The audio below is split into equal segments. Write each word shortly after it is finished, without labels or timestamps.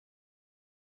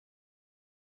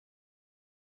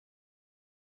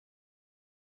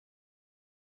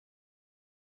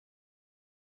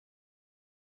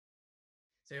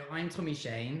So I'm Tommy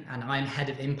Shane, and I'm Head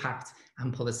of Impact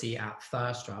and Policy at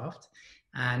First Draft.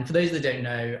 And for those that don't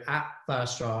know, at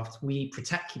First Draft, we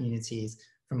protect communities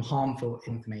from harmful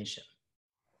information.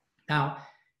 Now,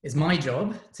 it's my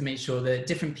job to make sure that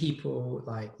different people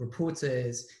like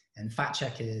reporters and fact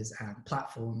checkers and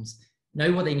platforms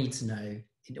know what they need to know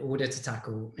in order to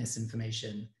tackle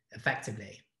misinformation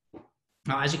effectively.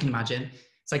 Now, as you can imagine,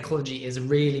 psychology is a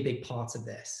really big part of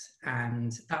this,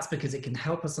 and that's because it can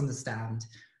help us understand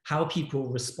how people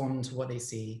respond to what they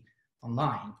see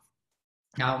online.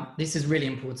 Now, this is really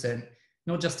important,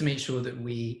 not just to make sure that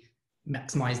we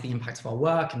maximize the impact of our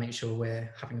work and make sure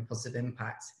we're having a positive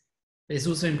impact, but it's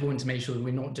also important to make sure that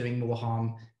we're not doing more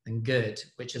harm than good,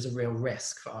 which is a real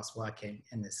risk for us working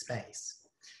in this space.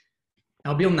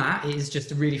 Now, beyond that, it is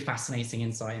just a really fascinating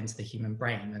insight into the human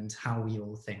brain and how we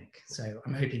all think. So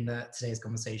I'm hoping that today's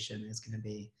conversation is going to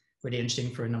be really interesting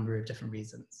for a number of different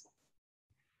reasons.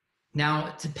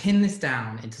 Now, to pin this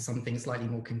down into something slightly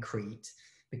more concrete,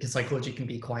 because psychology can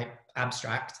be quite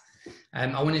abstract,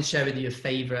 I wanted to share with you a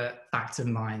favorite fact of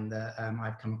mine that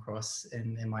I've come across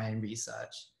in my own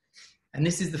research. And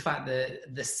this is the fact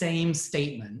that the same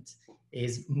statement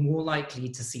is more likely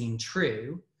to seem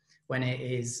true when it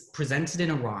is presented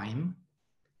in a rhyme,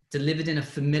 delivered in a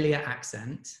familiar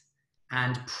accent,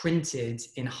 and printed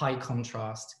in high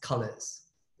contrast colors.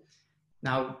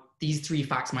 Now, these three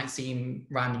facts might seem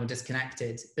random or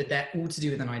disconnected, but they're all to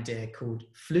do with an idea called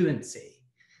fluency.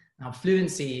 Now,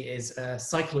 fluency is a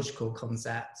psychological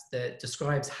concept that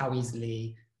describes how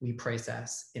easily we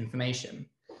process information.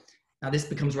 Now, this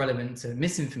becomes relevant to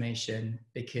misinformation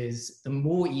because the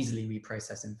more easily we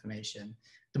process information,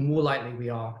 the more likely we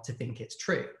are to think it's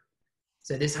true.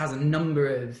 So this has a number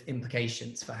of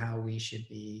implications for how we should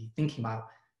be thinking about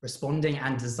responding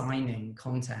and designing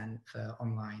content for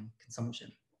online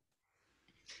consumption.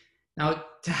 Now,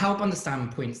 to help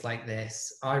understand points like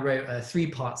this, I wrote a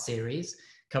 3-part series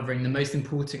covering the most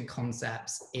important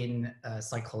concepts in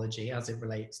psychology as it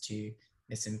relates to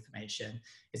misinformation.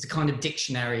 It's a kind of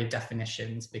dictionary of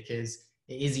definitions because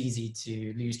it is easy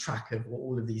to lose track of what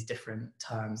all of these different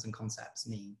terms and concepts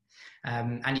mean.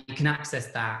 And you can access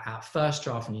that at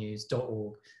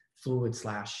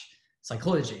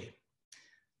firstdraftnews.org/psychology.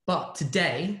 But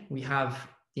today we have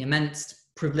the immense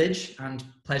privilege and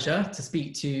pleasure to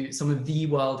speak to some of the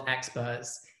world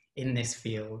experts in this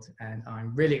field. And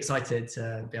I'm really excited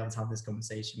to be able to have this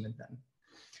conversation with them.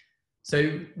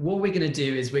 So what we're going to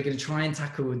do is we're going to try and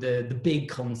tackle the big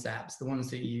concepts, the ones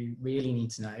that you really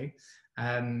need to know,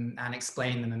 and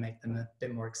explain them and make them a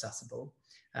bit more accessible.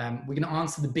 We're going to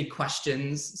answer the big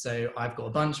questions. So I've got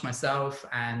a bunch myself,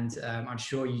 and I'm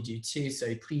sure you do too.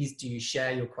 So please do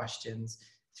share your questions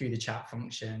through the chat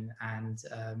function, and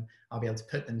I'll be able to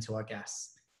put them to our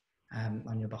guests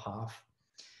on your behalf.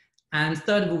 And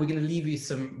third of all, we're going to leave you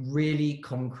some really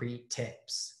concrete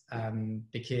tips.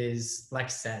 Because like I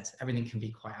said, everything can be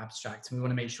quite abstract. And we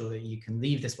want to make sure that you can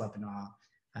leave this webinar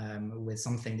with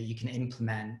something that you can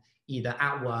implement either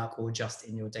at work or just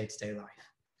in your day-to-day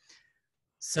life.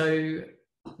 So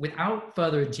without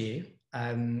further ado,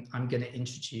 I'm going to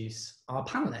introduce our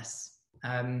panelists.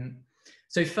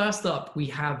 So first up, we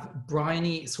have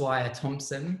Briony Swire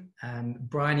Thompson.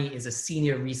 Briony is a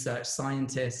senior research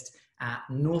scientist at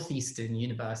Northeastern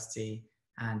University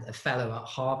and a fellow at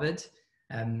Harvard.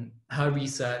 Her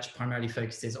research primarily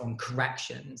focuses on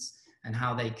corrections and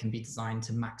how they can be designed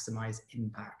to maximize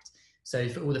impact. So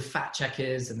for all the fact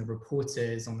checkers and the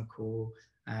reporters on the call,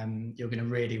 you're going to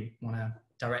really want to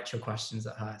direct your questions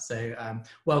at her. So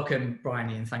welcome,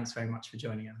 Briony, and thanks very much for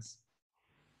joining us.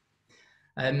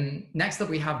 Next up,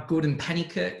 we have Gordon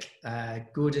Pennycook.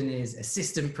 Gordon is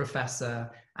assistant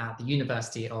professor at the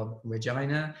University of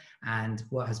Regina and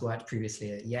has worked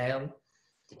previously at Yale.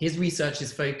 His research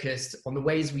is focused on the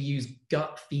ways we use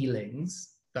gut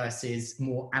feelings versus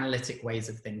more analytic ways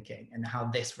of thinking and how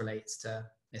this relates to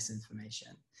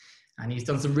misinformation. And he's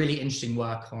done some really interesting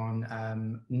work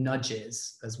on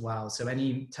nudges as well. So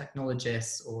any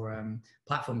technologists or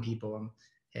platform people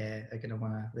here are going to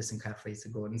want to listen carefully to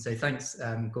Gordon. So thanks,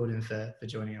 Gordon, for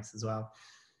joining us as well.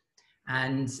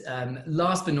 And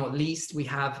last but not least, we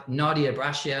have Nadia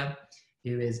Brashier,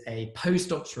 who is a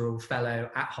postdoctoral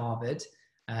fellow at Harvard.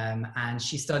 And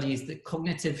she studies the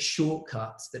cognitive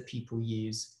shortcuts that people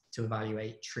use to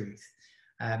evaluate truth.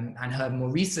 And her more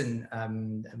recent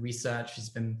research has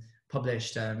been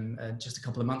published just a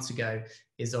couple of months ago,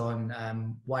 is on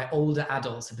why older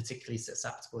adults are particularly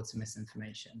susceptible to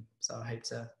misinformation. So I hope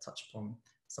to touch upon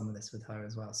some of this with her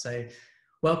as well. So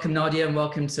welcome, Nadia, and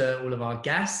welcome to all of our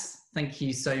guests. Thank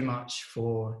you so much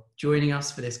for joining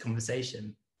us for this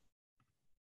conversation.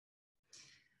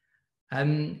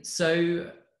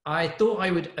 So I thought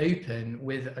I would open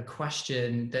with a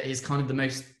question that is kind of the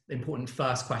most important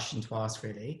first question to ask,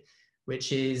 really,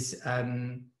 which is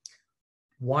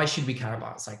why should we care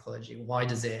about psychology? Why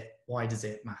does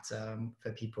it matter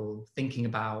for people thinking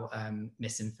about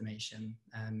misinformation?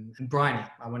 And Briony,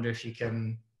 I wonder if you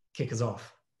can kick us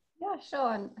off. Yeah,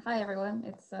 sure. And hi, everyone.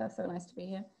 It's so nice to be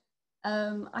here.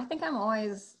 I think I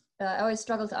always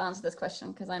struggle to answer this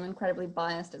question because I'm incredibly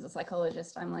biased as a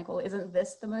psychologist. I'm like, well, isn't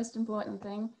this the most important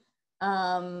thing?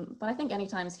 But I think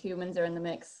anytime humans are in the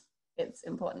mix, it's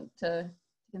important to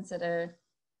consider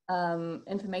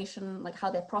information, like how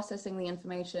they're processing the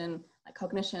information, like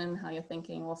cognition, how you're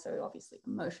thinking. Also, obviously,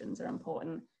 emotions are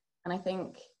important. And I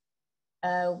think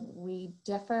we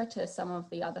differ to some of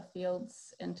the other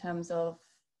fields in terms of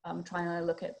trying to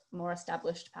look at more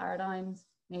established paradigms,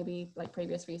 maybe like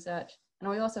previous research. And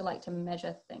we also like to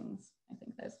measure things. I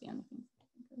think those are the only things I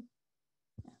think of.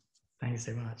 Yeah. Thanks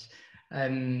so much.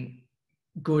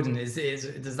 Gordon, does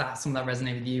that something that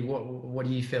resonate with you? What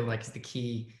do you feel like is the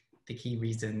key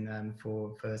reason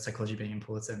for psychology being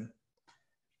important?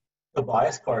 The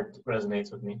bias part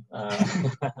resonates with me.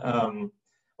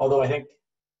 Although I think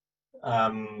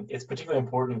it's particularly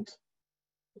important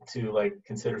to like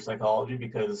consider psychology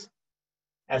because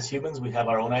as humans we have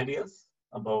our own ideas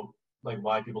about like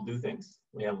why people do things.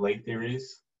 We have lay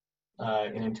theories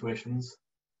and intuitions,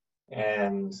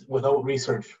 and without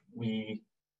research we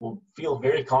will feel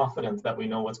very confident that we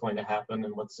know what's going to happen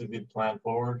and what's a good plan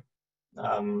forward.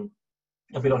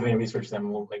 If we don't do any research, then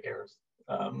we'll make errors.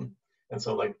 And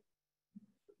so like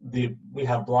we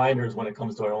have blinders when it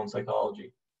comes to our own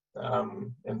psychology.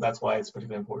 And that's why it's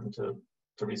particularly important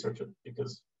to research it,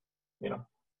 because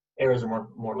errors are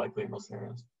more likely in most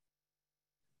scenarios.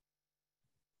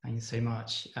 Thank you so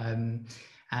much.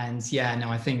 And yeah, no,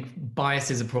 I think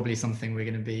biases are probably something we're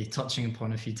going to be touching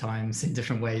upon a few times in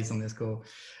different ways on this call.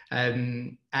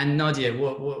 And Nadia,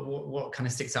 what kind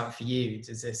of sticks out for you?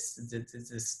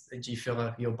 Do you feel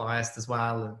like you're biased as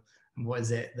well? And what is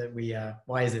it that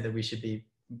why is it that we should be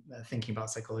thinking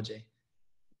about psychology?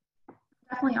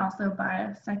 Definitely also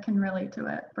biased. I can relate to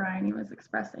what Briony was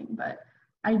expressing, but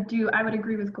I would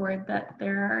agree with Gord that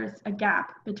there's a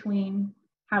gap between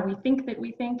how we think that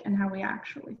we think and how we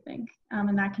actually think.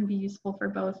 And that can be useful for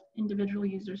both individual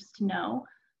users to know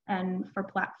and for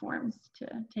platforms to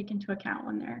take into account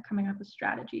when they're coming up with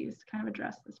strategies to kind of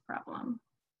address this problem.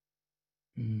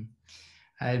 Mm-hmm.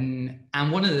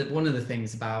 And one of the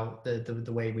things about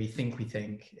the way we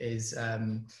think is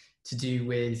to do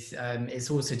with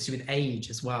it's also to do with age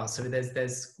as well. So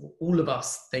there's all of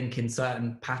us think in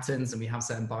certain patterns, and we have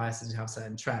certain biases, we have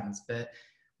certain trends, but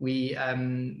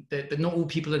but not all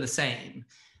people are the same.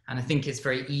 And I think it's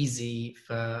very easy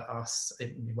for us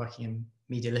working in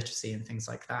media literacy and things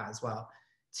like that as well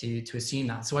to assume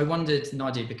that. So I wondered,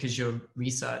 Nadia, because your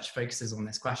research focuses on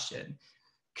this question,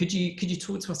 could you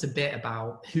talk to us a bit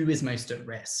about who is most at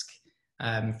risk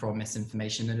from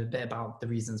misinformation, and a bit about the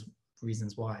reasons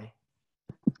why?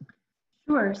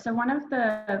 Sure. So one of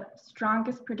the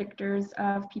strongest predictors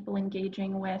of people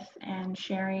engaging with and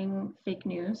sharing fake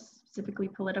news, specifically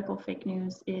political fake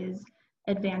news, is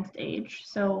advanced age.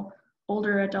 So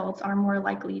older adults are more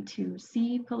likely to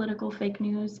see political fake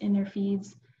news in their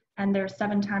feeds, and they're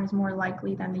 7 times more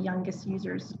likely than the youngest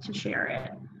users to share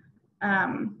it.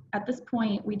 At this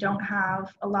point, we don't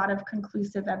have a lot of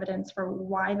conclusive evidence for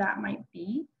why that might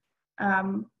be,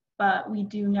 but we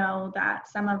do know that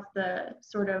some of the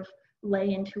sort of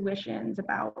lay intuitions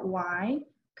about why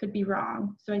could be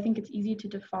wrong. So I think it's easy to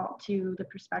default to the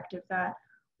perspective that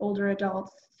older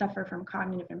adults suffer from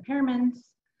cognitive impairments,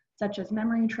 such as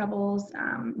memory troubles,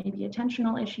 maybe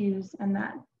attentional issues, and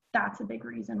that's a big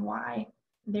reason why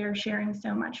they're sharing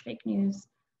so much fake news.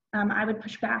 I would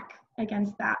push back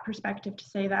against that perspective to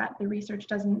say that the research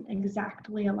doesn't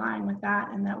exactly align with that,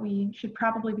 and that we should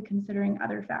probably be considering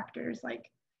other factors like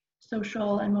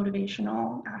social and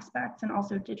motivational aspects, and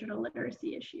also digital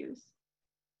literacy issues.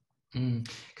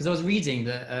 Because I was reading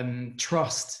that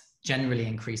trust generally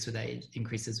increases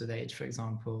with age, for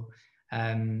example,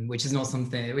 which is not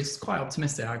something, which is quite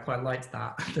optimistic. I quite liked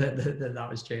that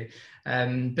was true.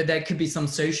 But there could be some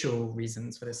social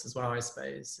reasons for this as well, I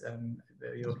suppose,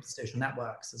 your social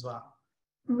networks as well.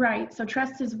 Right, so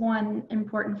trust is one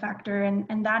important factor,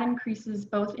 and that increases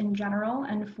both in general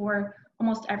and for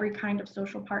almost every kind of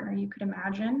social partner you could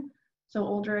imagine. So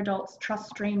older adults trust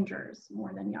strangers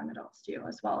more than young adults do,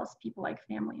 as well as people like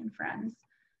family and friends.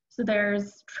 So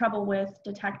there's trouble with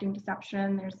detecting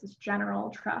deception. There's this general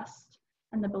trust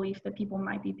and the belief that people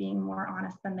might be being more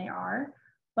honest than they are,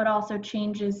 but also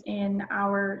changes in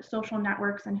our social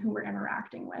networks and who we're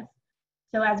interacting with.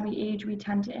 So as we age, we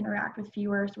tend to interact with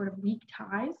fewer sort of weak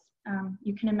ties.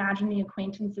 You can imagine the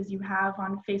acquaintances you have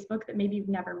on Facebook that maybe you've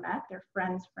never met. They're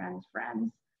friends, friends,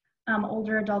 friends.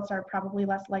 Older adults are probably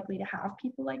less likely to have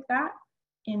people like that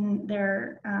in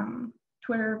their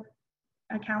Twitter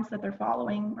accounts that they're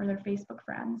following or their Facebook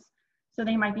friends. So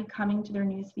they might be coming to their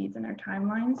news feeds and their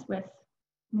timelines with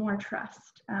more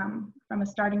trust, from a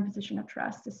starting position of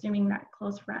trust, assuming that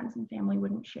close friends and family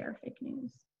wouldn't share fake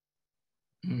news.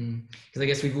 Because I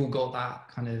guess we've all got that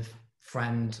kind of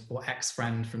friend or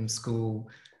ex-friend from school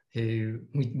who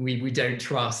we don't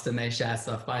trust and they share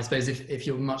stuff. But I suppose if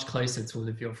you're much closer to all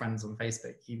of your friends on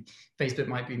Facebook, Facebook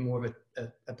might be more of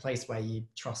a place where you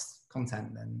trust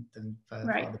content than for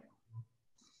other people.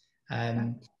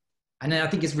 And then I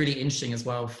think it's really interesting as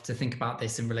well to think about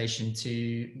this in relation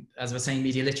to, as we're saying,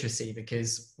 media literacy,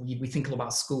 because we think a lot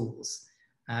about schools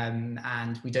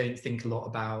and we don't think a lot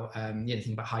about,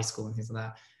 think about high school and things like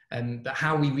that. But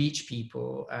how we reach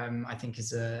people, I think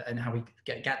and how we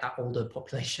get that older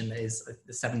population that is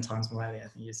 7 times more likely, I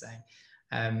think you're saying,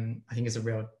 I think is a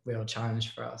real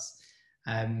challenge for us.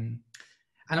 And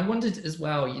I wondered as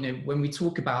well, when we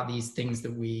talk about these things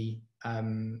that we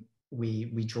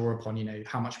draw upon,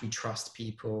 how much we trust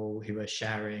people who are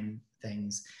sharing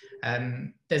things.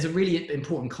 There's a really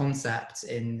important concept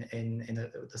in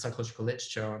the psychological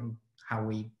literature on how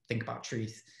we think about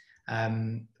truth,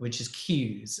 which is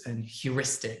cues and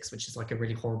heuristics, which is like a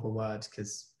really horrible word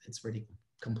because it's really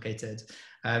complicated.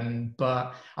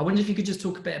 But I wonder if you could just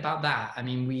talk a bit about that. I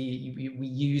mean, we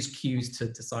use cues to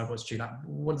decide what's true. Like,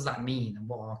 what does that mean, and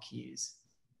what are cues?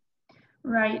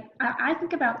 Right. I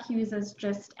think about cues as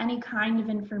just any kind of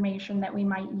information that we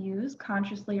might use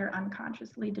consciously or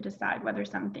unconsciously to decide whether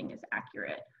something is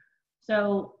accurate.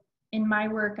 So in my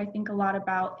work, I think a lot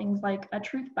about things like a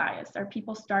truth bias. Are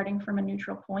people starting from a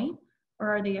neutral point,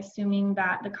 or are they assuming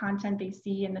that the content they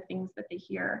see and the things that they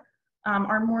hear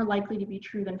are more likely to be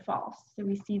true than false? So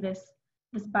we see this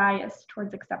bias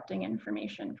towards accepting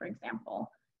information, for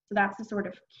example. So that's a sort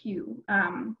of cue,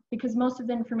 because most of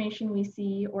the information we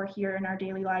see or hear in our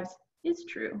daily lives is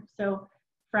true. So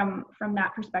from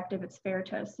that perspective, it's fair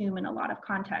to assume in a lot of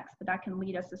context that can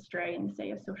lead us astray in,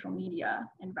 say, a social media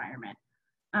environment.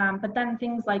 But then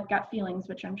things like gut feelings,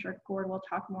 which I'm sure Gord will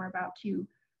talk more about too.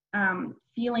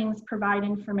 Feelings provide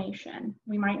information.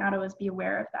 We might not always be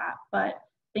aware of that, but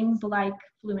things like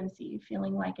fluency,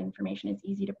 feeling like information is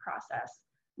easy to process,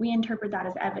 we interpret that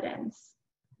as evidence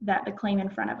that the claim in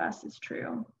front of us is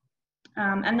true.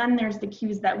 And then there's the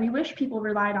cues that we wish people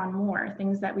relied on more,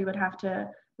 things that we would have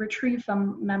to retrieve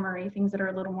from memory, things that are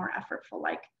a little more effortful,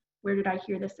 like where did I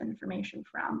hear this information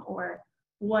from? Or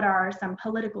what are some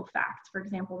political facts, for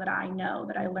example, that I know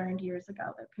that I learned years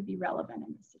ago that could be relevant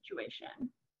in this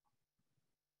situation?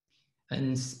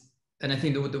 And I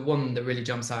think the one that really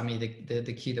jumps out at me,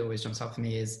 the cue that always jumps out for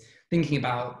me is thinking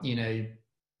about,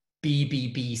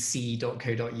 bbbc.co.uk,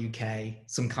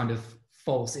 some kind of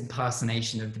false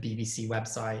impersonation of the BBC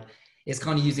website. It's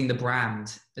kind of using the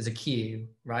brand as a cue,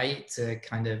 right? To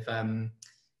kind of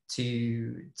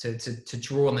to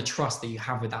draw on the trust that you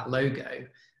have with that logo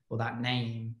or that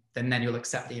name, then you'll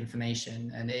accept the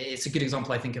information. And it's a good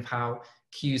example, I think, of how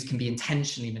cues can be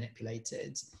intentionally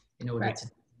manipulated in order to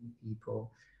deceive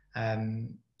people.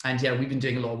 And yeah, we've been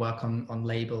doing a lot of work on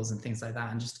labels and things like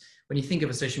that. And just when you think of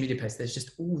a social media post, there's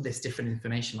just all this different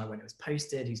information, like when it was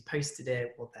posted, who's posted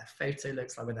it, what their photo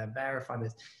looks like, whether they're verified.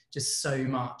 There's just so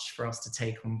much for us to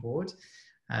take on board.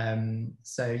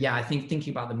 So yeah, I think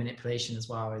thinking about the manipulation as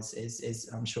well is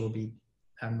I'm sure will be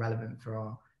relevant for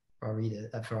our reader,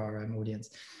 for our audience.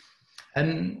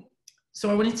 So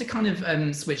I wanted to kind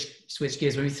of switch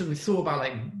gears. When we thought about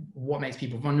like what makes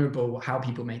people vulnerable, how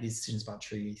people make these decisions about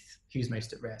truth, who's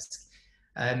most at risk.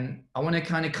 I want to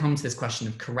kind of come to this question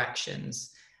of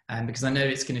corrections, because I know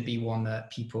it's going to be one that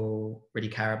people really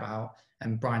care about.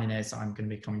 And Briony knows I'm going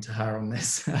to be coming to her on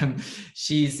this.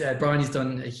 Briony's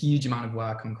done a huge amount of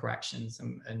work on corrections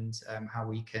and how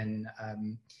we can,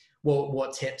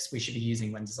 what tips we should be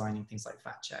using when designing things like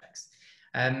fact checks.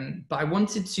 But I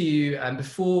wanted to,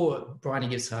 before Briony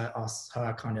gives us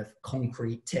her kind of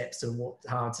concrete tips of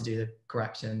how to do the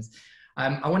corrections,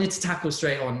 I wanted to tackle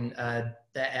straight on a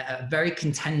very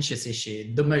contentious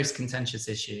issue, the most contentious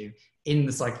issue in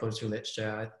the psychological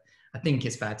literature, I think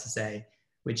it's fair to say,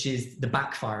 which is the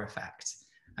backfire effect.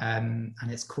 And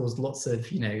it's caused lots of,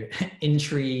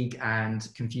 intrigue and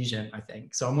confusion, I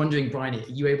think. So I'm wondering, Briony, are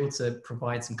you able to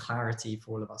provide some clarity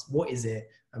for all of us? What is it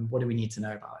and what do we need to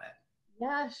know about it?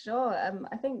 Yeah, sure.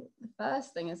 I think the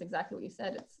first thing is exactly what you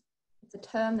said. It's a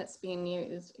term that's being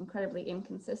used incredibly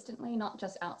inconsistently, not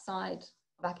just outside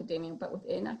of academia, but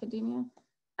within academia.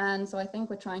 And so I think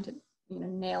we're trying to,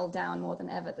 nail down more than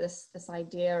ever this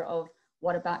idea of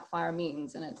what a backfire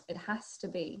means. And it has to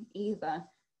be either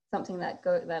something that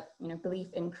belief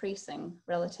increasing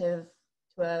relative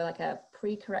to a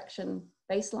pre-correction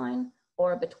baseline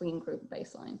or a between group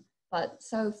baseline. But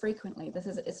so frequently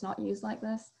it's not used like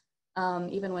this.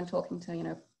 Even when talking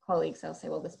to, colleagues, they'll say,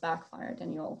 well, this backfired,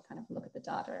 and you'll kind of look at the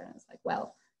data and it's like,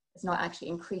 well, it's not actually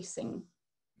increasing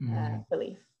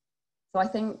belief. So I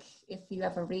think if you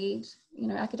ever read,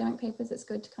 academic papers, it's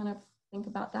good to kind of think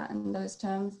about that in those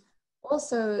terms.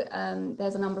 Also,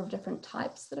 there's a number of different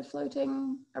types that are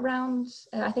floating around.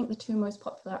 I think the two most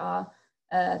popular are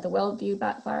the worldview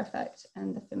backfire effect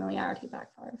and the familiarity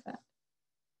backfire effect.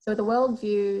 So the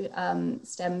worldview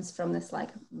stems from this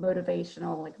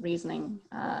motivational reasoning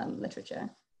literature,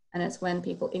 and it's when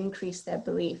people increase their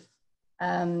belief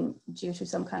due to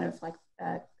some kind of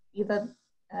either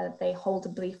they hold a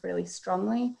belief really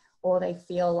strongly, or they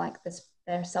feel like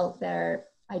their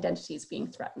identity is being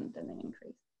threatened, and they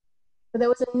increase. So there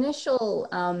was initial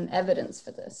evidence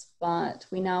for this, but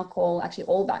we now call actually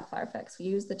all backfire effects. We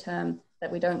use the term that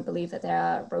we don't believe that they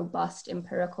are robust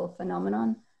empirical phenomenon.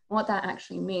 And what that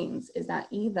actually means is that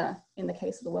either in the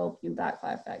case of the worldview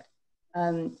backfire effect,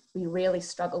 we really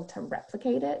struggle to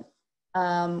replicate it,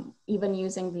 even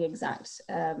using the exact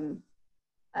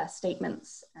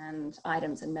statements and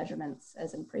items and measurements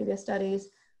as in previous studies,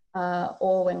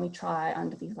 or when we try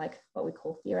under these what we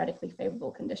call theoretically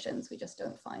favorable conditions, we just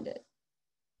don't find it.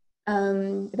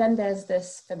 Then there's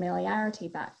this familiarity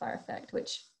backfire effect,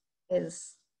 which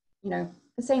is, the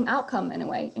same outcome in a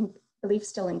way. Beliefs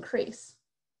still increase,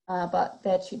 but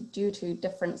they're due to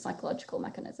different psychological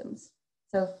mechanisms.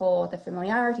 So for the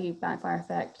familiarity backfire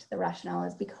effect, the rationale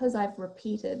is because I've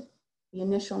repeated the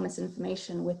initial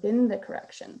misinformation within the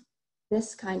correction,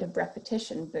 this kind of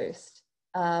repetition boost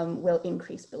will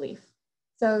increase belief.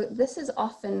 So this is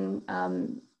often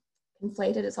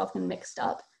conflated, it's often mixed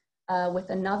up with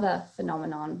another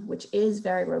phenomenon, which is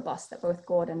very robust that both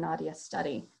Gord and Nadia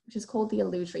study, which is called the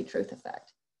illusory truth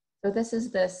effect. So this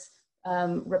is this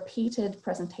repeated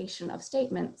presentation of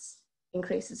statements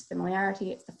increases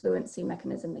familiarity. It's the fluency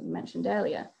mechanism that you mentioned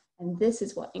earlier, and this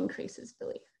is what increases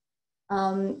belief.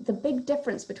 The big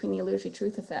difference between the illusory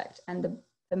truth effect and the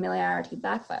familiarity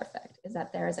backfire effect is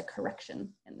that there is a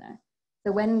correction in there.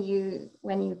 So when you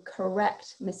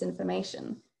correct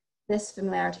misinformation, this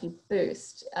familiarity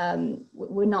boost,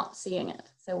 we're not seeing it.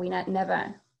 So we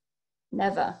never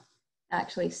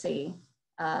actually see,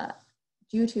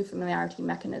 due to familiarity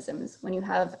mechanisms, when you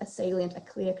have a salient, a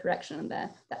clear correction in there,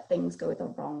 that things go the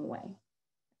wrong way.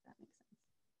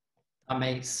 That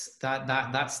makes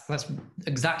that's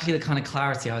exactly the kind of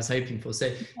clarity I was hoping for. So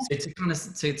to kind of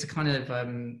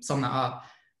sum that up,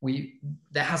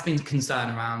 there has been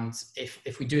concern around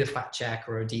if we do a fact check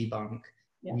or a debunk,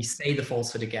 we say the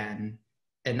falsehood again,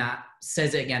 and that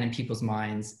says it again in people's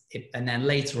minds, and then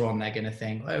later on they're going to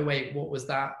think, oh wait, what was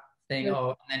that thing? Oh,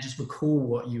 and then just recall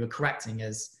what you were correcting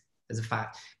as a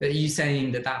fact. But are you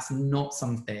saying that that's not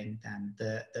something then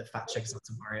that fact checkers have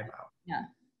to worry about?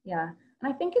 Yeah.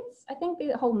 And I think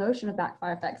the whole notion of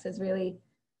backfire effects is really,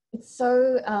 it's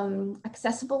so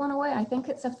accessible in a way. I think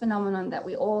it's a phenomenon that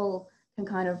we all can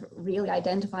kind of really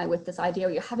identify with, this idea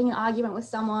where you're having an argument with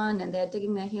someone and they're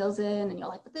digging their heels in and you're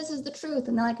like, but this is the truth.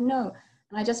 And they're like, no.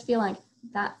 And I just feel like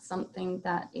that's something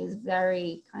that is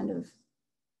very kind of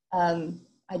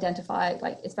identified,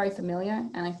 it's very familiar.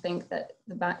 And I think that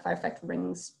the backfire effect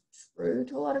rings true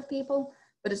to a lot of people,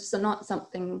 but it's not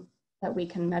something that we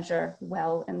can measure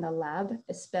well in the lab,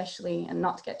 especially, and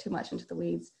not to get too much into the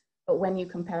weeds, but when you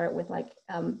compare it with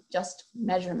just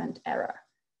measurement error,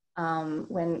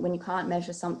 when you can't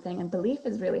measure something, and belief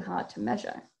is really hard to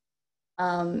measure.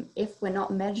 If we're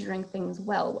not measuring things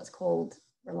well, what's called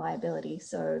reliability.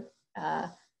 So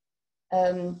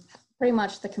pretty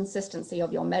much the consistency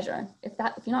of your measure. If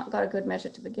you're not got a good measure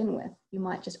to begin with, you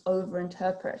might just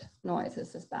overinterpret noise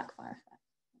as this backfire effect.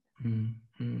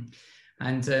 Mm-hmm.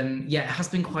 And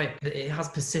it has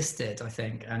persisted, I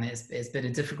think, and it's been a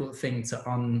difficult thing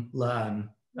to unlearn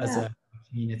as a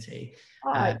community.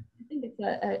 I think it's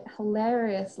a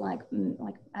hilarious,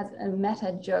 as a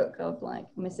meta joke of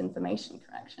misinformation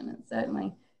correction. And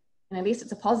certainly, and at least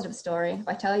it's a positive story. If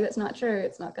I tell you it's not true,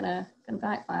 it's not gonna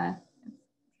backfire.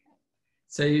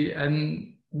 So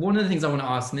one of the things I want to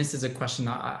ask, and this is a question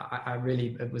that I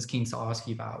really was keen to ask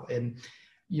you about,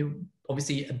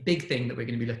 obviously a big thing that we're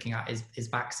going to be looking at is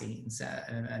vaccines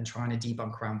and trying to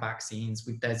debunk around vaccines.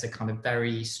 There's a kind of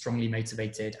very strongly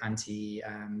motivated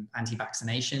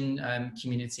anti-vaccination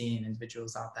community and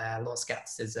individuals out there, a lot of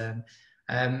skepticism.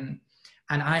 And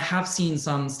And I have seen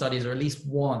some studies, or at least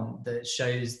one, that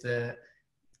shows that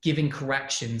giving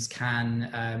corrections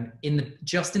can,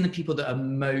 just in the people that are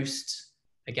most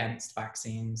against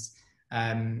vaccines,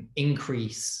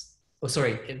 decrease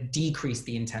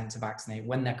the intent to vaccinate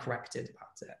when they're corrected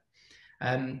about it.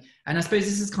 And I suppose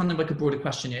this is kind of like a broader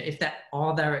question here. If there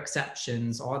are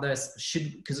exceptions,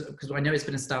 because I know it's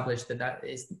been established that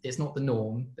it's not the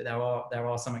norm, but there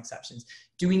are some exceptions.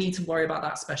 Do we need to worry about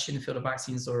that, especially in the field of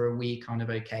vaccines, or are we kind of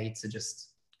okay to just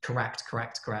correct?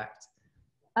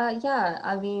 Yeah,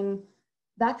 I mean,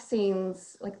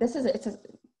 vaccines, like it's a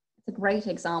great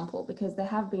example, because there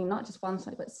have been not just one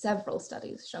study, but several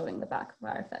studies showing the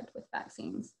backfire effect with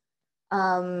vaccines.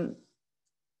 And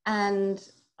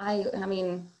I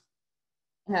mean,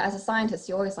 you know, as a scientist,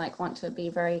 you always want to be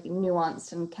very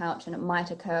nuanced and couch, and it might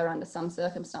occur under some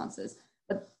circumstances,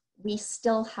 but we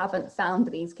still haven't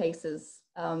found these cases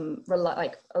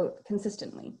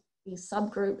consistently. These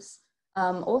subgroups,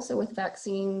 also with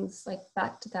vaccines,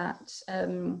 back to that,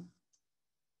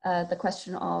 the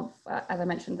question of, as I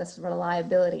mentioned, this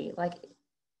reliability,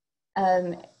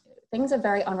 things are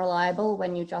very unreliable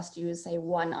when you just use, say,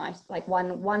 one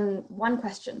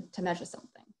question to measure something.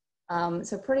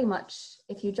 So pretty much,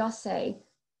 if you just say,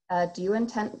 do you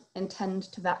intend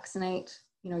to vaccinate,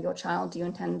 your child? Do you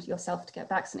intend yourself to get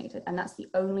vaccinated? And that's the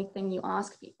only thing you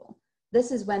ask people.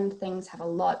 This is when things have a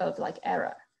lot of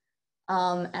error.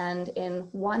 And in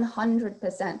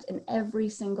 100%, in every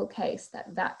single case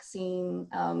that vaccine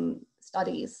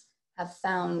studies have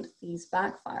found these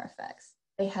backfire effects,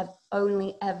 they have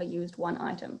only ever used one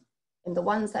item. In the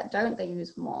ones that don't, they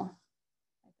use more.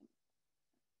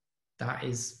 That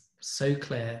is so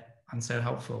clear and so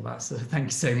helpful. Thank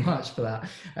you so much for that.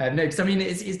 No, because I mean,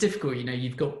 it's difficult.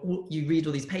 You read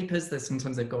all these papers.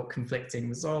 Sometimes they've got conflicting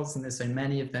results, and there's so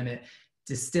many of them.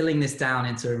 Distilling this down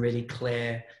into a really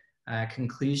clear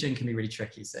conclusion can be really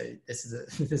tricky. So this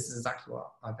is exactly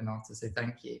what I've been after. So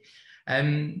thank you.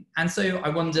 And so I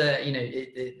wonder,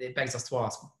 it begs us to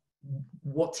ask,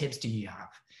 what tips do you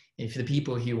have for the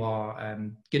people who are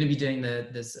going to be doing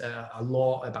this a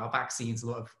lot about vaccines, a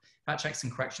lot of fact checks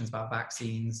and corrections about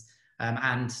vaccines,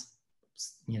 and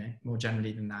more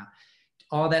generally than that?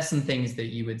 Are there some things that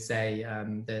you would say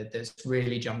that's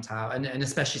really jumped out, and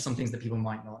especially some things that people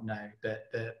might not know, but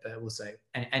also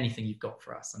anything you've got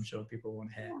for us? I'm sure people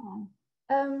want to hear.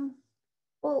 Yeah.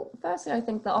 Well, firstly, I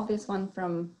think the obvious one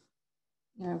from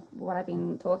what I've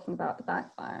been talking about, the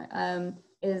backfire,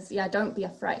 is don't be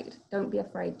afraid. Don't be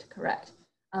afraid to correct.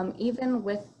 Even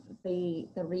with the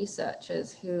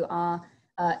researchers who are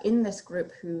in this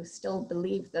group who still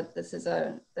believe that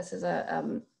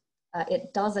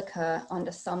it does occur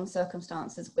under some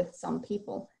circumstances with some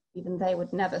people, even they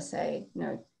would never say,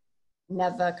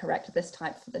 never correct this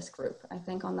type for this group. I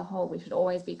think on the whole, we should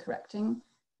always be correcting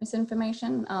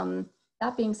misinformation.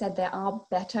 That being said, there are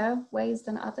better ways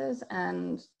than others,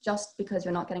 and just because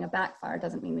you're not getting a backfire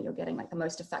doesn't mean that you're getting the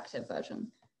most effective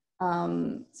version.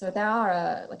 So there are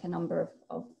a number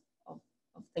of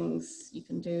things you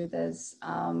can do. There's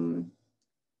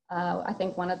I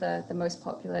think one of the most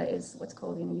popular is what's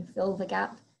called, you fill the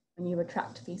gap. When you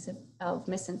retract a piece of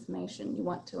misinformation, you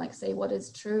want to say what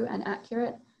is true and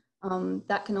accurate.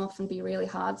 That can often be really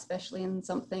hard, especially in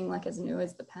something as new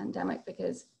as the pandemic,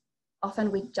 because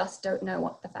often we just don't know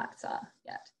what the facts are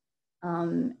yet.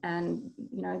 And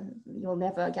you'll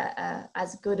never get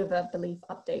as good of a belief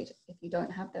update if you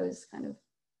don't have those kind of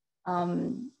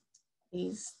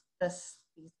these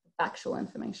factual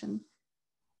information.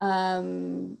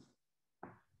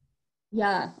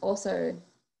 Also,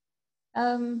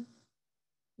 I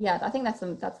think that's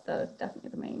definitely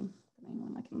the main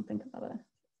one I can think of. Other.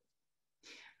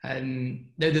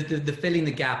 No, the filling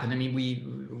the gap, and I mean, we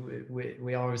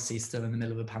are obviously still in the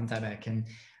middle of a pandemic, and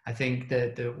I think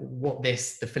what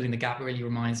the filling the gap really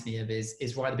reminds me of is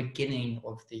right at the beginning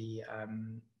of the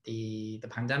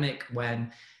pandemic,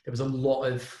 when there was a lot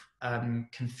of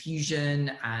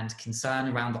confusion and concern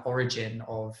around the origin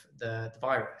of the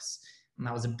virus, and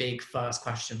that was a big first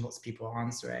question lots of people are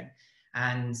answering,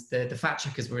 and the fact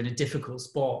checkers were in a difficult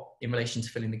spot in relation to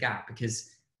filling the gap, because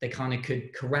they kind of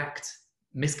could correct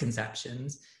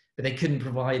misconceptions, but they couldn't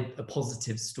provide a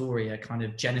positive story, a kind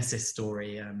of genesis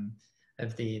story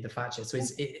of the fact check. So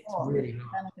it's really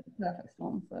hard. It's the perfect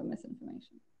storm for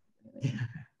misinformation.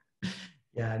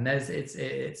 Yeah, and there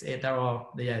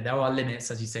are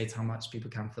limits, as you say, to how much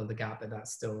people can fill the gap, but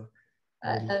that's still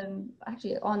really...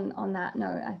 Actually, on that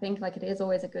note, I think it is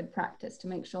always a good practice to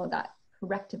make sure that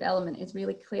corrective element is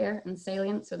really clear and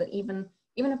salient, so that even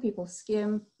if people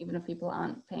skim, even if people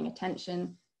aren't paying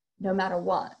attention, no matter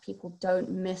what, people don't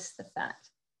miss the fact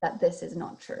that this is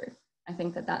not true. I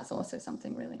think that that's also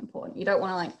something really important. You don't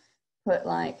want to like put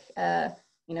like,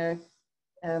 you know,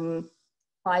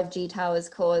 5G towers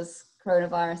cause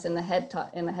coronavirus in the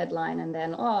headline, and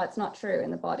then, oh, it's not true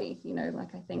in the body. You know,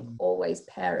 like I think always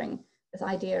pairing this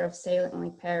idea of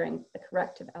saliently pairing the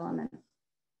corrective element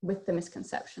with the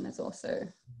misconception is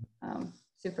also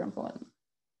super important.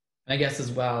 I guess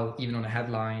as well, even on a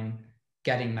headline,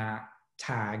 getting that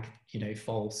tag, you know,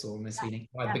 false or misleading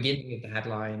by the beginning of the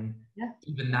headline,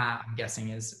 even that I'm guessing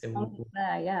is it will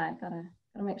there. Yeah, gotta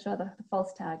make sure the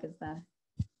false tag is there.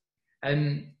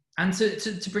 And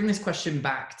to bring this question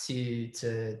back to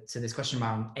this question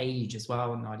around age as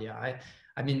well, Nadia,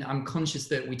 I mean, I'm conscious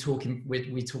that we talk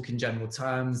in general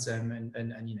terms, and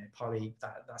you know, partly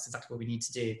that's exactly what we need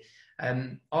to do.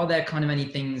 Are there kind of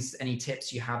any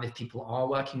tips you have if people are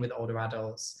working with older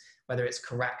adults, whether it's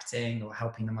correcting or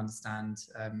helping them understand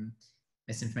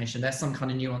misinformation? There's some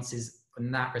kind of nuances in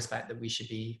that respect that we should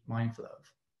be mindful of.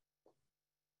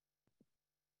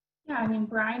 Yeah, I mean,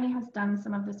 Briony has done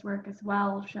some of this work as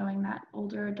well, showing that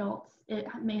older adults, it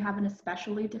may have an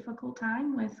especially difficult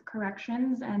time with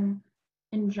corrections, and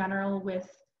in general with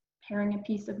pairing a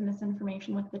piece of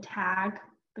misinformation with the tag,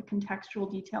 the contextual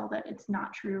detail that it's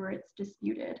not true or it's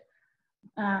disputed.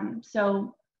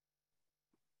 So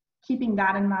keeping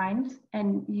that in mind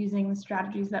and using the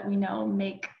strategies that we know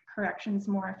make corrections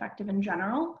more effective in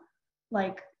general,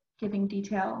 like giving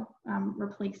detail,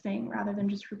 replacing rather than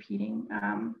just repeating,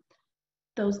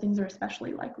 those things are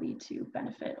especially likely to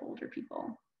benefit older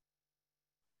people.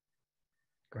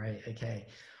 Great, okay.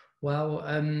 Well,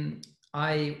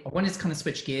 I wanted to kind of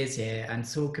switch gears here and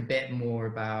talk a bit more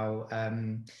about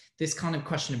this kind of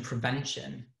question of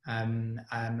prevention,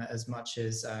 as much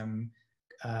as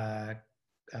what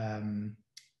am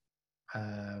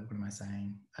I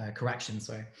saying? Correction,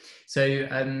 sorry. So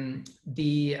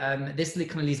this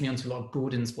kind of leads me on to a lot of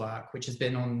Gordon's work, which has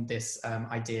been on this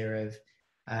idea of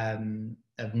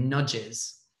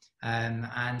nudges. And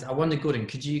I wonder, Gordon,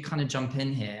 could you kind of jump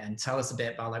in here and tell us a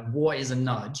bit about like what is a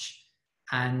nudge,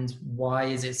 and why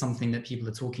is it something that people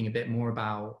are talking a bit more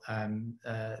about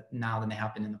now than they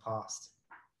have been in the past?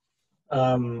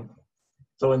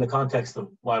 So in the context of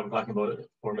why we're talking about it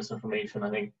for misinformation, I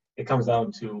think it comes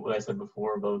down to what I said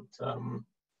before about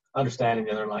understanding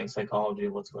the underlying psychology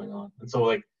of what's going on. And so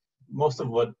like most of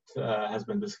what has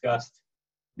been discussed,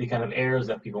 the kind of errors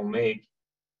that people make,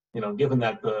 you know, given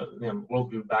that the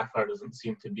worldview backfire doesn't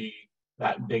seem to be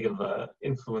that big of a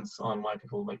influence on why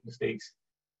people make mistakes,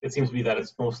 it seems to be that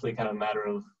it's mostly kind of a matter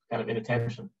of kind of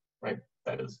inattention, right?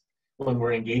 That is, when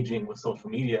we're engaging with social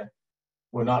media,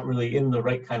 we're not really in the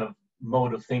right kind of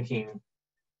mode of thinking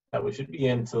that we should be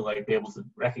in to like be able to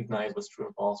recognize what's true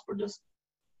and false. We're just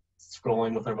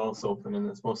scrolling with our mouths open, and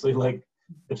it's mostly like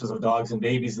pictures of dogs and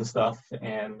babies and stuff,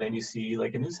 and then you see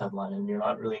like a news headline and you're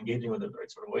not really engaging with it the right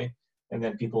sort of way. And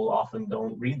then people often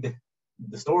don't read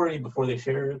the story before they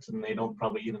share it, and they don't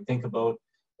probably even think about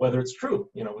whether it's true.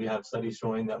 You know, we have studies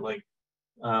showing that like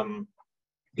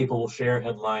people will share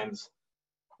headlines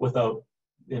without,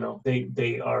 you know,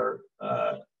 they are,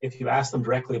 if you ask them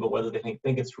directly about whether they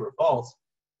think it's true or false,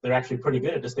 they're actually pretty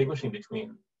good at distinguishing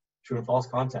between true and false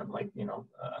content. Like, you know,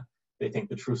 they think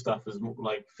the true stuff is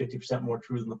like 50% more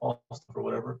true than the false stuff or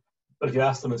whatever. But if you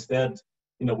ask them instead,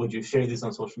 you know, would you share these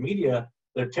on social media?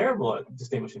 They're terrible at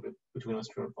distinguishing between what's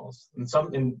true and false. And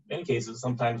in many cases,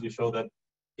 sometimes we show that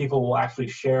people will actually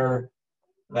share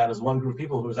that as one group of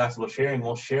people who's asked about sharing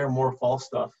will share more false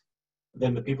stuff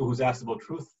than the people who's asked about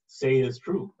truth say is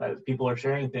true. That is, people are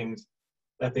sharing things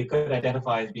that they could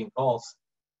identify as being false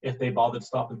if they bothered to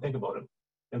stop and think about it.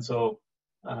 And so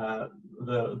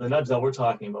the nudge that we're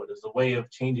talking about is a way of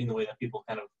changing the way that people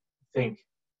kind of think,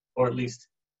 or at least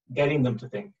getting them to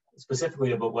think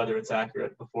specifically about whether it's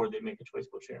accurate before they make a choice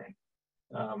about sharing.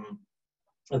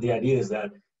 The idea is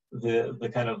that the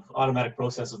kind of automatic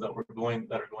processes that are going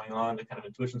on, the kind of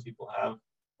intuitions people have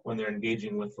when they're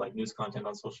engaging with like news content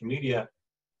on social media,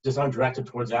 just aren't directed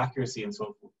towards accuracy and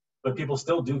so forth. But people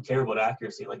still do care about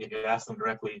accuracy. Like if you ask them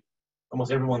directly,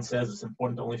 almost everyone says it's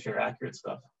important to only share accurate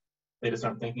stuff. They just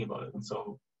aren't thinking about it. And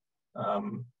so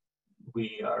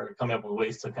we are coming up with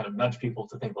ways to kind of nudge people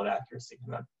to think about accuracy,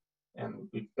 and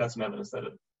we've got some evidence that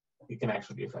it can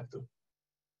actually be effective.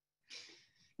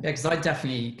 Yeah, because I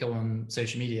definitely go on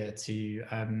social media to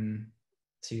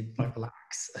like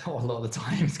relax a lot of the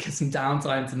time, to get some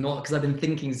downtime, to not, because I've been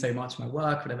thinking so much my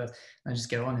work, whatever, and I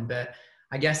just go on. But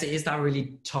I guess it is that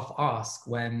really tough ask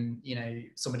when, you know,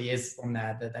 somebody is on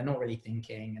there that they're not really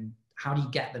thinking, and how do you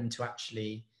get them to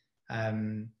actually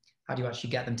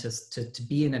get them to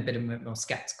be in a bit of a more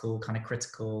skeptical, kind of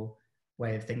critical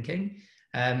way of thinking?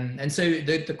 And so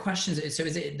the questions, so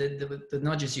is it the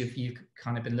nudges you've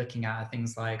kind of been looking at are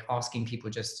things like asking people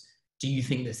just, do you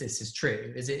think this is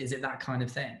true? Is it that kind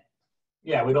of thing?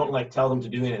 Yeah, we don't like tell them to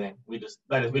do anything. We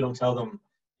don't tell them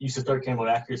you should start caring about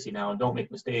accuracy now and don't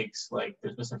make mistakes. Like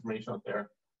there's misinformation out there.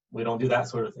 We don't do that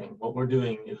sort of thing. What we're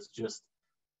doing is just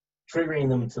triggering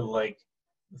them to like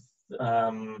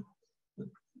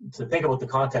to think about the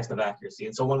context of accuracy.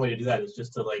 And so one way to do that is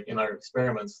just to like in our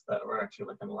experiments that were actually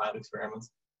like in lab experiments,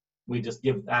 we just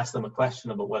ask them a question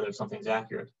about whether something's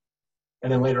accurate.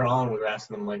 And then later on, we were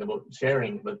asking them like about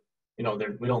sharing, but you know,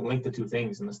 we don't link the two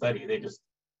things in the study. They just,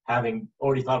 having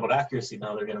already thought about accuracy,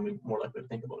 now they're going to be more likely to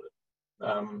think about it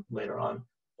later on.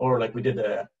 Or like we did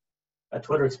a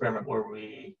Twitter experiment where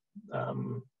we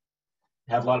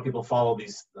had a lot of people follow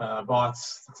these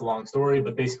bots. It's a long story,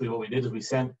 but basically what we did is we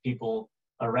sent people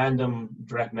a random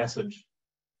direct message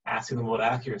asking them about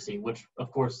accuracy, which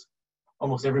of course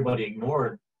almost everybody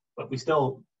ignored, but we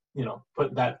still, you know,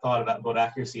 put that thought about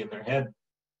accuracy in their head,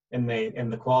 and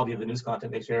the quality of the news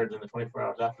content they shared in the 24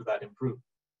 hours after that improved.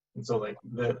 And so like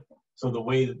the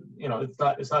way, you know, it's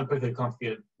not a particularly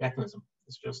complicated mechanism.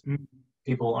 It's just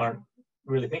people aren't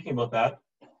really thinking about that.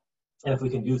 And if we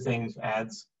can do things,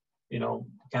 ads, you know,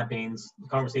 campaigns,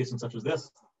 conversations such as this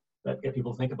that get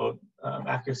people to think about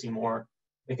accuracy more,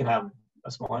 they can have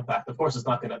a small impact. Of course, it's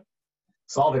not going to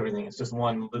solve everything. It's just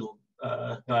one little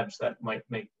nudge that might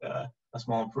make a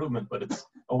small improvement, but it's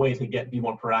a way to be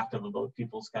more proactive about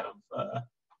people's kind of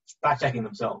fact checking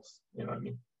themselves. You know what I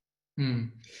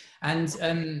mean?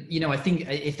 And you know, I think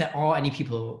if there are any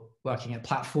people working at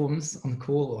platforms on the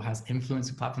call or has influence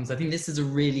with platforms, I think this is a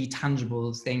really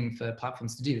tangible thing for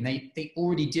platforms to do, and they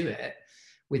already do it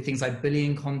with things like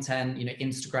bullying content. You know,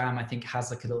 Instagram, I think,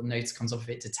 has like a little notice comes off of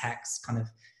it to text kind of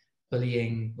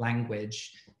bullying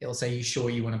language. It'll say, you sure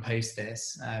you want to post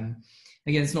this?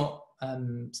 Again, it's not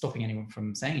stopping anyone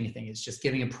from saying anything. It's just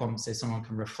giving a prompt so someone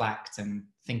can reflect and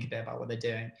think a bit about what they're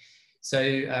doing. So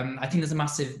I think there's a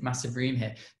massive room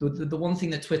here. The one thing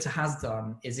that Twitter has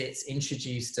done is it's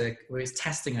introduced it's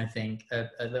testing, I think,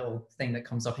 a little thing that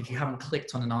comes up if you haven't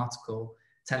clicked on an article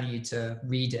telling you to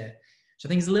read it, which I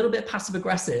think is a little bit passive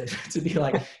aggressive to be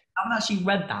like, I haven't actually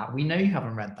read that. We know you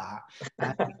haven't read that.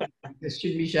 You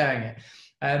should be sharing it.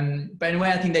 But in a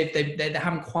way, I think they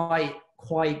haven't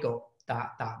quite got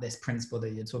this principle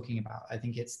that you're talking about. I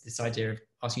think it's this idea of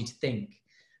asking you to think.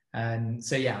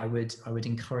 So yeah, I would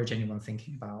encourage anyone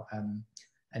thinking about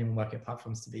anyone working at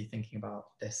platforms to be thinking about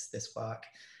this work.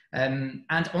 And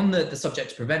on the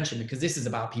subject of prevention, because this is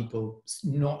about people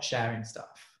not sharing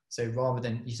stuff. So rather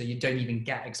than, so you don't even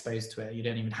get exposed to it, you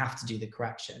don't even have to do the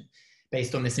correction,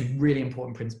 based on this really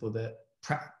important principle that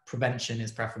prevention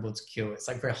is preferable to cure. It's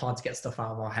like very hard to get stuff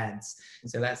out of our heads.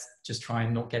 So let's just try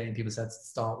and not get it in people's heads to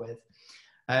start with.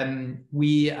 I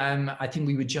think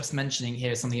we were just mentioning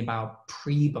here something about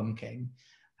pre-bunking.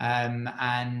 I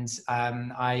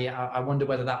wonder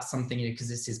whether that's something, you know, because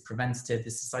this is preventative,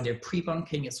 this idea of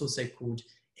pre-bunking. It's also called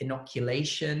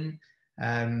inoculation.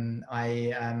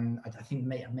 I think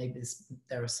maybe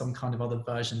there are some kind of other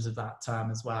versions of that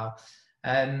term as well.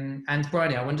 And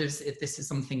Briony, I wonder if this is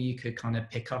something you could kind of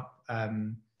pick up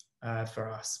for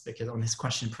us, because on this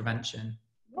question of prevention.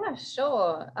 Yeah,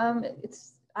 sure.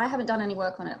 I haven't done any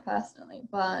work on it personally,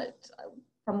 but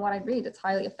from what I read, it's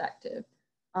highly effective.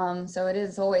 So it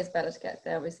is always better to get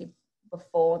there, obviously,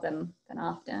 before than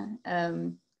after.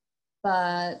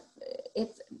 But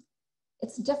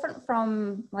it's different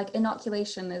from, like,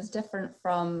 inoculation is different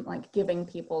from like giving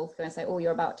people, going to say, oh,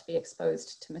 you're about to be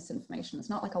exposed to misinformation. It's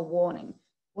not like a warning.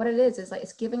 What it is like,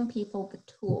 it's giving people the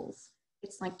tools.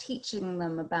 It's like teaching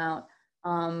them about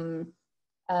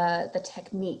the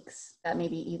techniques that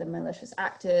maybe either malicious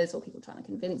actors or people trying to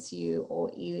convince you,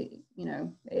 or you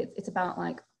know, it's about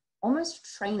like almost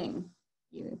training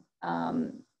you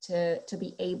to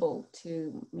be able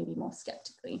to maybe more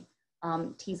skeptically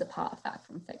tease apart fact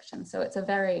from fiction. So it's a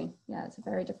very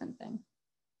different thing.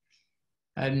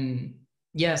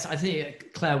 Yes, I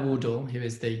think Claire Wardle, who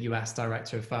is the US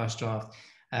director of First Draft,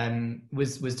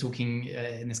 was talking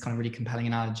in this kind of really compelling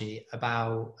analogy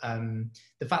about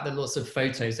the fact that lots of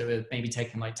photos that were maybe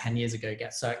taken like 10 years ago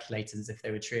get circulated as if they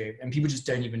were true, and people just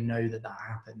don't even know that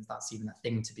happens. That's even a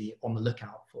thing to be on the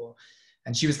lookout for.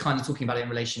 And she was kind of talking about it in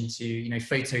relation to, you know,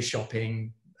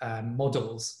 photoshopping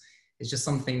models. It's just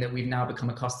something that we've now become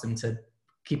accustomed to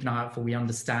keep an eye out for. We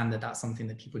understand that that's something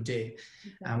that people do,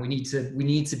 and we need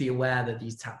to be aware that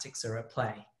these tactics are at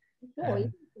play. Sure,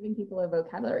 giving people a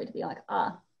vocabulary to be like,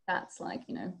 that's like,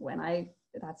 you know,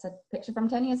 that's a picture from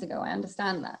 10 years ago. I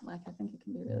understand that. Like, I think it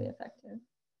can be really effective.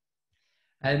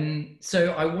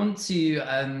 So I want to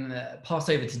pass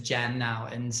over to Jen now,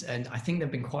 and I think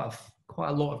there've been quite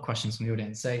a lot of questions from the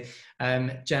audience. So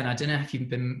Jen, I don't know if you've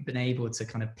been able to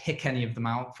kind of pick any of them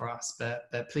out for us,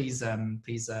 but please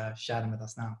share them with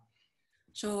us now.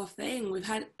 Sure thing. We've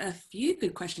had a few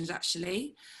good questions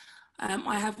actually.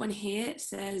 I have one here. It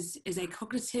says, is a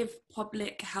cognitive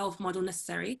public health model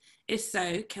necessary? If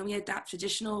so, can we adapt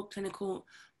traditional clinical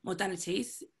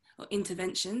modalities or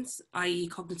interventions, i.e.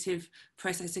 cognitive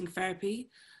processing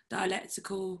therapy,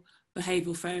 dialectical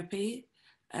behavioral therapy,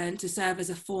 and to serve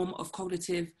as a form of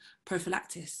cognitive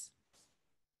prophylaxis?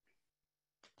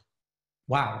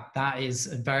 Wow, that is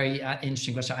a very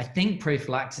interesting question. I think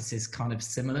prophylaxis is kind of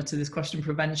similar to this question,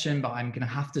 prevention, but I'm going to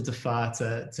have to defer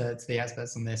to the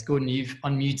experts on this. Gordon, you've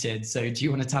unmuted, so do you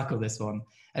want to tackle this one?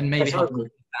 And maybe help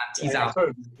tease out.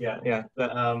 Yeah.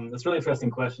 That's a really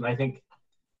interesting question. I think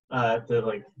to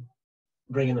like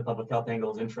bring in the public health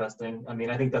angle is interesting. I mean,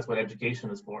 I think that's what education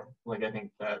is for. Like, I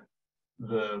think that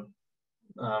the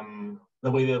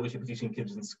way that we should be teaching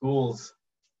kids in schools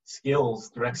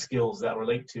direct skills that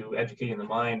relate to educating the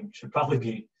mind should probably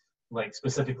be like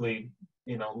specifically,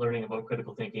 learning about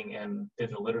critical thinking and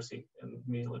digital literacy and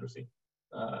media literacy.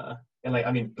 And like,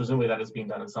 I mean, presumably that is being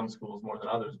done in some schools more than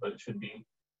others, but it should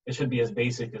be as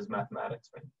basic as mathematics,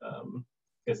 right?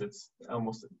 Because it's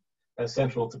almost as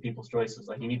central to people's choices.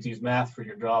 Like, you need to use math for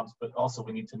your jobs, but also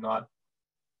we need to not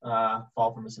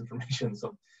fall for misinformation.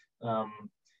 So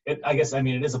I guess, I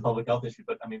mean, it is a public health issue,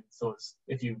 but I mean, so it's,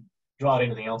 if you draw out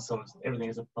anything else, so everything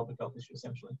is a public health issue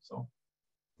essentially. So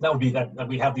that would be that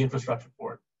we have the infrastructure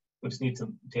for it. We just need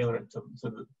to tailor it to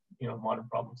the modern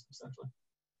problems essentially.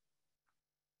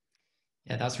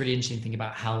 Yeah, that's really interesting to think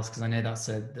about health, because I know that's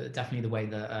definitely the way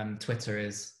that Twitter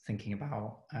is thinking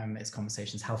about its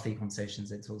conversations, healthy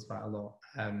conversations. It talks about a lot.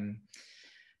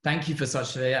 Thank you for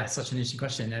such an interesting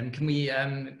question. And can we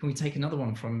take another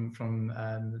one from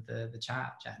the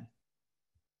chat, Jen?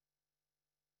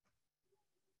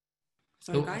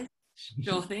 Sorry, guys.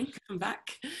 Sure thing. I'm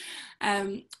back.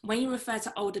 When you refer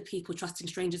to older people trusting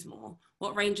strangers more,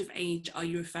 what range of age are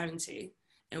you referring to?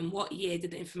 And what year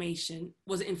did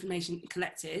was the information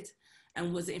collected?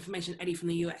 And was the information any from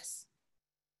the US?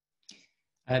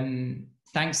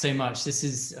 Thanks so much. This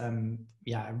is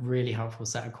a really helpful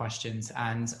set of questions.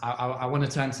 And I want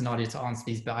to turn to Nadia to answer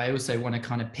these, but I also want to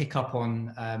kind of pick up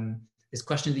on this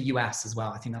question of the US as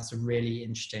well. I think that's a really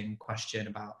interesting question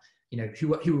about,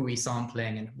 who are we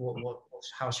sampling, and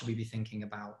how should we be thinking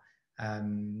about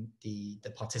the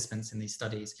participants in these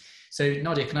studies. So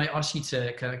Nadia, can I ask you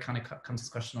to kind of come to this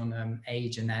question on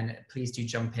age, and then please do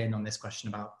jump in on this question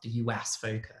about the US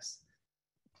focus.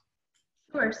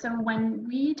 Sure. So when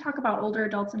we talk about older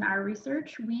adults in our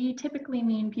research, we typically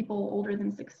mean people older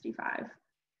than 65.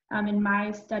 In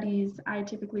my studies, I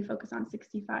typically focus on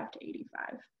 65 to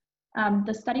 85.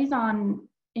 The studies on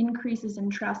increases in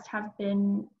trust have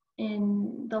been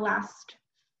in the last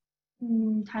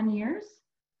 10 years,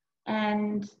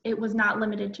 and it was not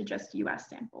limited to just US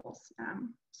samples.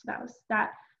 So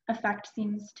that effect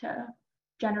seems to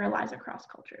generalize across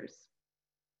cultures.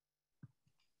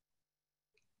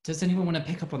 Does anyone want to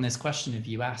pick up on this question of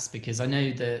US? Because I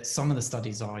know that some of the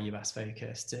studies are US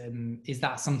focused. Is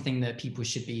that something that people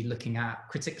should be looking at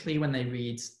critically when they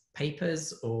read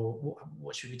papers, or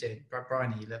what should we do?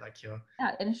 Briony, you look like you're...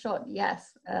 Yeah, in short,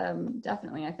 yes,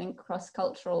 definitely. I think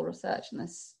cross-cultural research in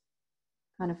this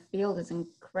kind of field is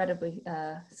incredibly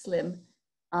slim.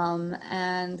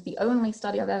 And the only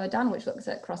study I've ever done which looks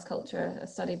at cross-culture, a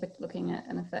study looking at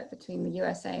an effect between the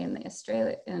USA and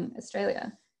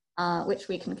Australia, which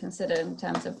we can consider in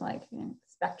terms of like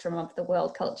spectrum of the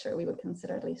world culture, we would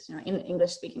consider at least in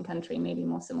English-speaking country maybe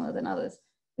more similar than others.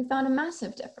 We found a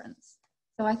massive difference.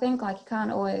 So I think like you can't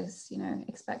always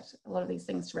expect a lot of these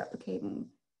things to replicate, and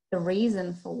the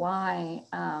reason for why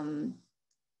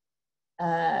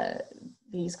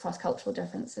these cross-cultural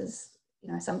differences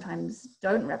sometimes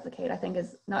don't replicate, I think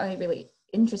is not only really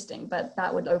interesting, but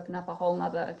that would open up a whole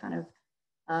nother kind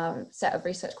of set of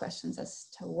research questions as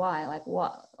to why, like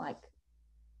what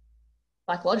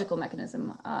psychological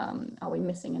mechanism are we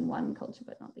missing in one culture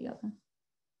but not the other.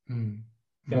 Can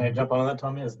I jump on that,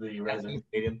 Tommy, as the resident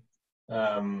Canadian?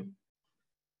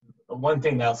 One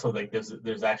thing also, like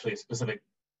there's actually a specific,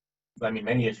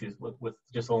 many issues with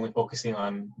just only focusing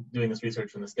on doing this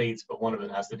research in the States, but one of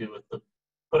it has to do with the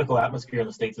political atmosphere in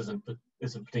the States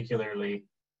isn't particularly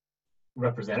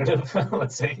representative,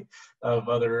 let's say, of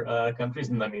other countries,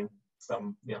 and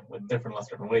some with less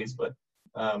different ways. But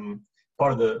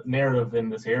part of the narrative in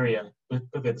this area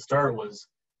at the start was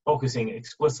focusing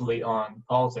explicitly on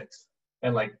politics,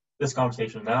 and like this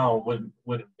conversation now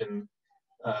would have been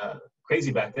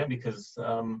crazy back then because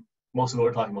most of what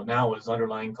we're talking about now is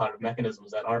underlying cognitive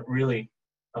mechanisms that aren't really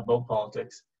about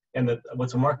politics. And that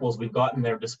what's remarkable is we've gotten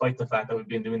there despite the fact that we've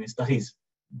been doing these studies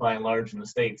by and large in the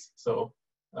States. So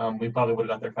we probably would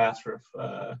have got there faster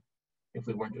if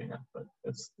we weren't doing that. But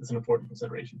it's an important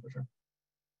consideration for sure.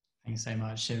 Thanks so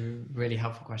much. A really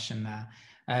helpful question there.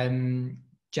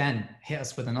 Jen, hit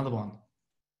us with another one.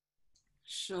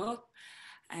 Sure.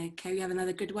 Okay, we have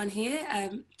another good one here.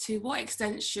 To what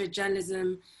extent should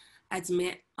journalism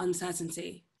admit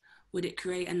uncertainty? Would it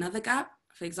create another gap?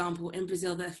 For example, in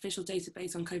Brazil, the official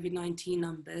database on COVID-19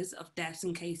 numbers of deaths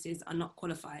and cases are not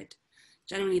qualified.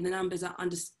 Generally, the numbers are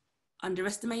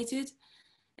underestimated.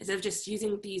 Instead of just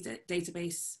using these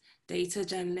database data,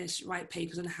 journalists write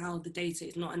papers on how the data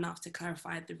is not enough to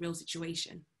clarify the real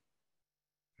situation.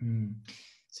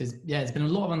 So yeah, there's been a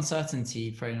lot of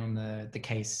uncertainty thrown on the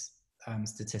case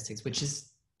statistics, which is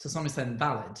to some extent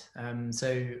valid.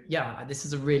 So yeah, this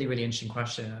is a really, really interesting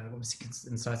question. Obviously,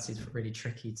 uncertainty is really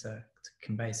tricky to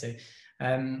convey. So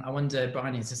I wonder,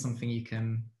 Briony, is this something you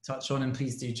can touch on? And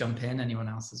please do jump in, anyone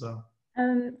else as well.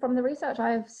 From the research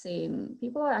I've seen,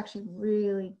 people are actually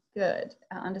really good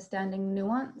at understanding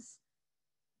nuance,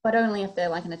 but only if they're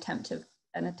like an attentive,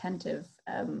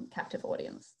 captive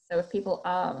audience. So if people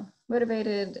are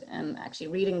motivated and actually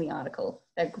reading the article,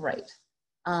 they're great.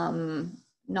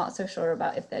 Not so sure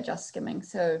about if they're just skimming.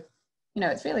 So, you know,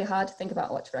 it's really hard to think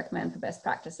about what to recommend for best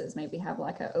practices, maybe have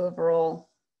like an overall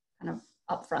kind of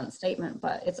upfront statement,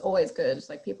 but it's always good. It's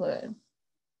like people are,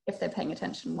 if they're paying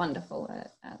attention, wonderful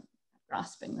at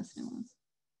grasping this nuance.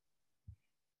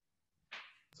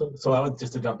 So I would,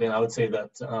 just to jump in, I would say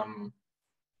that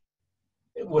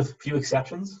with few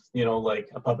exceptions, you know, like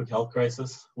a public health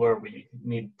crisis where we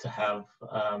need to have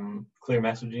clear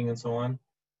messaging and so on,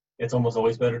 it's almost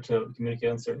always better to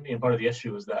communicate uncertainty. And part of the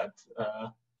issue is that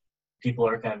people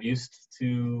are kind of used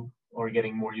to, or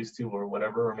getting more used to, or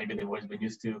whatever, or maybe they've always been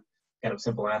used to kind of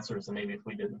simple answers. And maybe if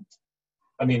we didn't,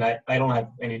 I mean, I don't have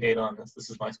any data on this.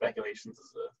 This is my speculations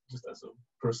just as a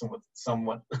person with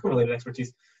somewhat related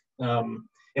expertise.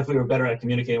 If we were better at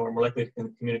communicating, we're more likely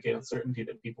to communicate uncertainty,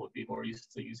 that people would be more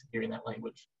used to hearing that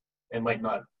language and might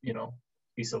not, you know,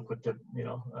 be so quick to, you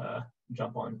know,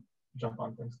 jump on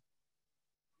things.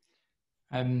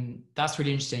 That's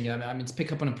really interesting. I mean, to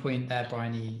pick up on a point there,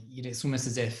 Briony, you know, it's almost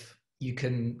as if you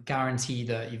can guarantee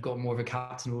that you've got more of a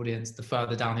captive audience the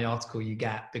further down the article you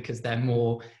get, because they're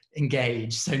more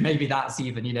engaged. So maybe that's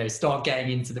even, you know, start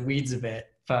getting into the weeds of it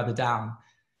further down.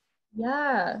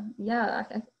 Yeah.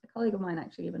 A colleague of mine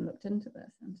actually even looked into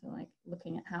this, into like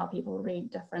looking at how people read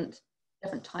different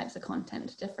types of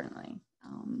content differently.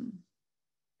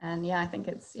 And yeah, I think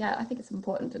it's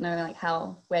important to know like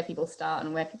where people start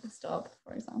and where people stop,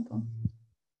 for example.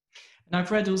 And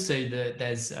I've read also that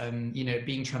there's, you know,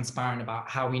 being transparent about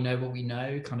how we know what we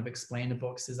know, kind of explain the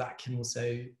boxes, that can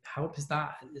also help. Is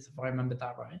that, if I remembered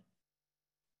that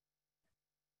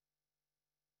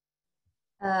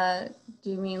right? Do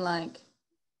you mean like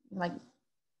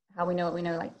how we know what we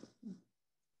know, like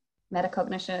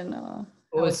metacognition, or?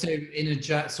 Or so in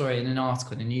an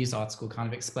article, in a news article, kind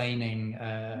of explaining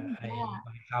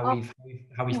how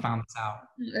we found this out.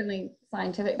 Only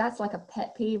scientific. That's like a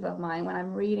pet peeve of mine when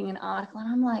I'm reading an article and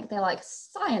I'm like, they're like,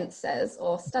 science says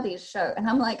or studies show, and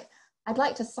I'm like, I'd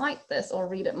like to cite this or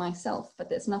read it myself, but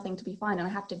there's nothing to be found, and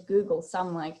I have to Google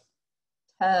some like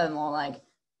term, or like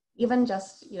even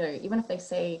just, you know, even if they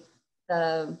say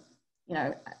the, you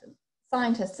know,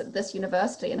 scientists at this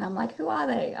university, and I'm like, who are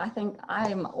they? I think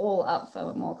I'm all up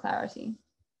for more clarity.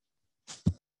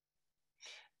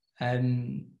 So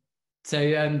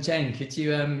Jane, could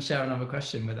you share another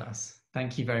question with us?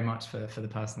 Thank you very much for the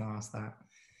person that asked that.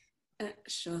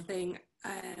 Sure thing.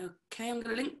 Okay, I'm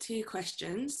going to link two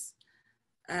questions.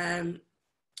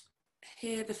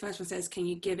 Here, the first one says, can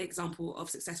you give an example of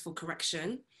successful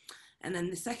correction? And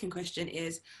then the second question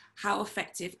is, how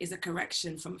effective is a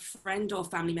correction from a friend or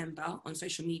family member on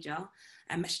social media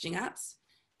and messaging apps?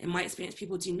 In my experience,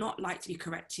 people do not like to be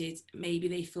corrected. Maybe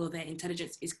they feel their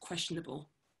intelligence is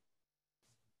questionable.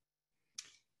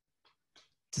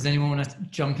 Does anyone want to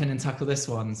jump in and tackle this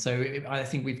one? So I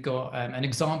think we've got an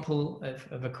example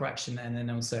of a correction, and then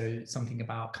also something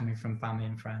about coming from family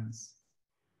and friends.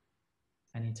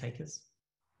 Any takers?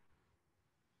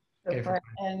 Go for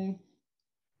it.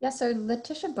 Yeah, so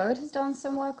Letitia Bode has done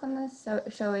some work on this, so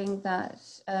showing that,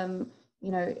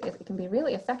 you know, it can be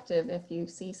really effective if you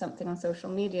see something on social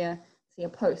media, see a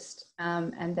post,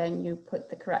 and then you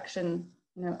put the correction,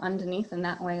 you know, underneath, and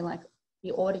that way, like,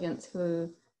 the audience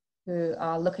who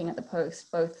are looking at the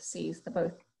post both sees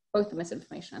both the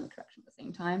misinformation and the correction at the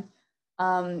same time.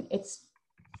 It's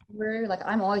true. Like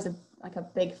I'm always a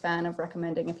big fan of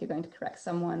recommending, if you're going to correct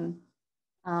someone,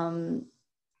 to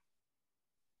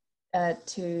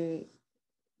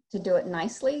do it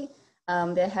nicely.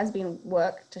 There has been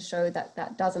work to show that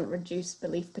that doesn't reduce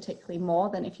belief particularly more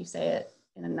than if you say it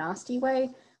in a nasty way.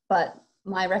 But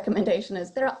my recommendation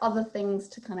is there are other things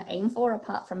to kind of aim for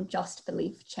apart from just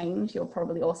belief change. You're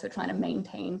probably also trying to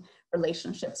maintain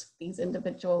relationships with these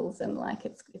individuals, and like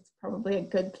it's probably a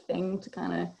good thing to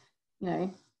kind of, you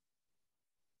know,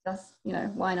 just, you know,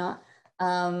 why not?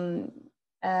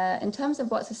 In terms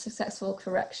of what's a successful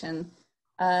correction,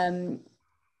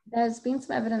 there's been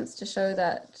some evidence to show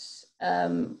that,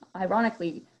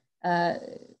 ironically,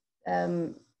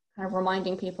 kind of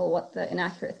reminding people what the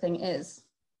inaccurate thing is,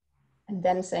 and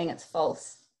then saying it's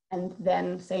false, and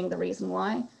then saying the reason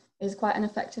why, is quite an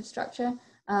effective structure.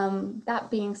 That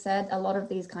being said, a lot of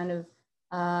these kind of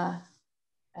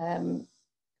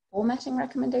formatting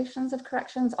recommendations of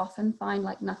corrections often find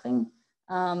like nothing.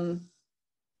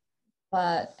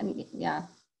 But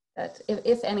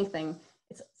if anything,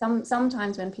 it's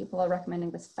sometimes when people are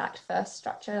recommending this fact-first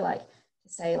structure, like to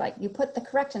say like you put the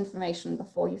correct information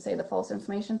before you say the false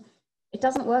information, it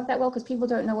doesn't work that well because people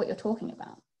don't know what you're talking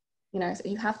about. You know, so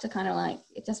you have to kind of like,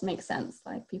 it just makes sense.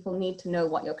 Like people need to know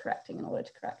what you're correcting in order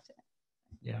to correct it.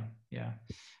 Yeah.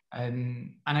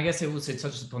 And I guess it also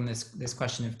touches upon this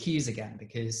question of cues again,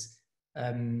 because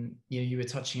you were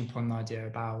touching upon the idea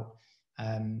about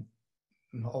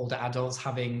older adults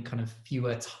having kind of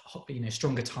fewer,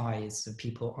 stronger ties of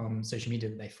people on social media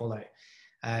that they follow.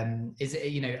 Is it,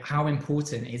 you know, how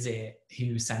important is it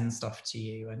who sends stuff to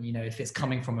you? And, you know, if it's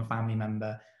coming from a family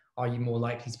member, are you more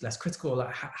likely to be less critical?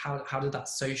 Like how did that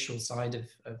social side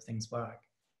of things work?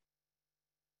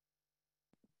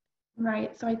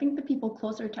 Right. So I think the people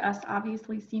closer to us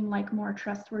obviously seem like more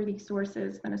trustworthy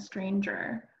sources than a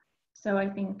stranger. So I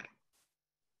think,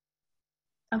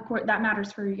 of course, that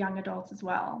matters for young adults as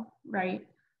well, right?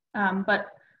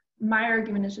 But my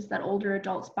argument is just that older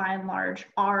adults, by and large,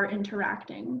 are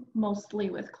interacting mostly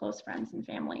with close friends and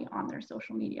family on their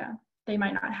social media. They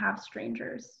might not have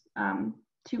strangers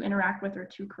to interact with or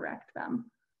to correct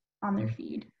them on their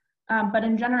feed. But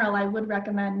in general, I would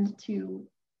recommend to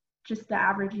just the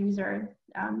average user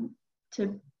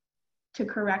to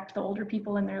correct the older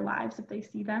people in their lives if they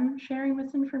see them sharing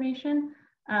misinformation.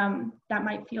 That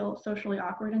might feel socially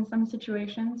awkward in some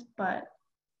situations, but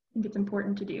I think it's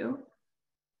important to do.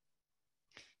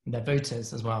 They're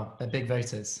voters as well. They're big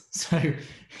voters. So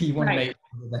you want to make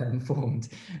sure they're informed.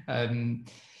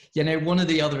 You know, one of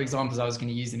the other examples I was going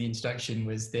to use in the introduction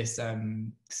was this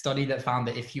study that found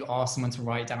that if you ask someone to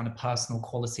write down a personal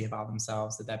quality about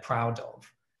themselves that they're proud of,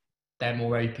 they're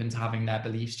more open to having their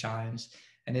beliefs challenged.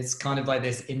 And it's kind of like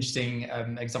this interesting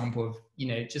example of, you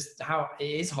know, just how it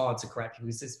is hard to correct people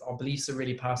because our beliefs are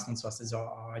really personal to us as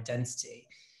our identity.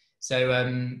 So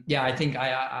yeah, I think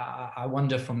I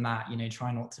wonder from that, you know,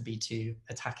 try not to be too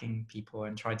attacking people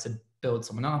and try to build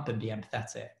someone up and be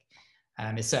empathetic.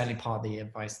 It's certainly part of the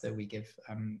advice that we give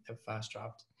at First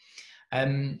Draft.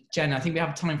 Jen, I think we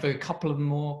have time for a couple of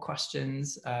more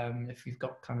questions. If we've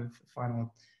got kind of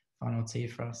final tea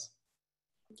for us.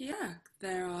 Yeah,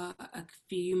 there are a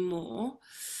few more.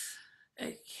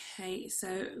 Okay,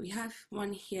 so we have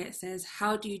one here. It says,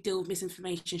 how do you deal with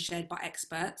misinformation shared by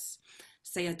experts,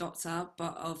 say a doctor,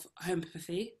 but of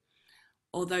homeopathy,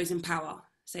 or those in power,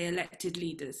 say elected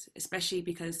leaders, especially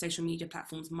because social media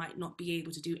platforms might not be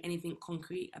able to do anything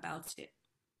concrete about it?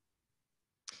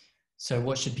 So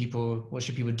what should people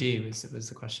do was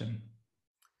the question.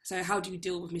 So how do you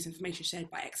deal with misinformation shared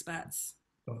by experts?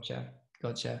 Gotcha.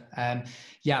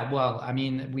 Yeah, well, I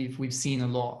mean, we've seen a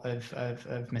lot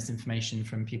of misinformation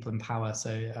from people in power, so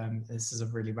this is a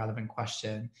really relevant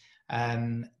question.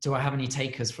 Do I have any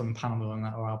takers from the panel on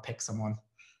that, or I'll pick someone?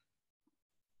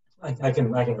 I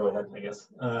can go ahead, I guess.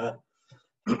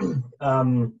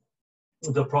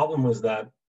 The problem was that,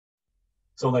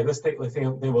 so like let's think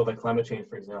about like climate change,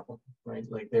 for example, right?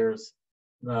 Like there's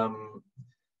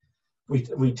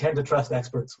we tend to trust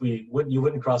experts. You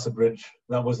wouldn't cross a bridge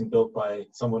that wasn't built by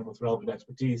someone with relevant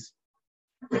expertise.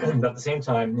 But at the same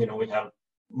time, you know, we have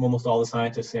almost all the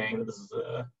scientists saying that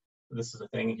this is a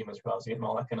thing, humans are causing it and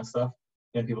all that kind of stuff,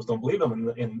 and people don't believe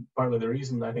them. And partly the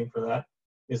reason I think for that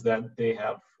is that they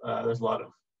have there's a lot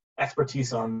of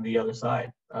expertise on the other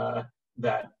side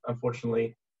that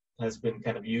unfortunately has been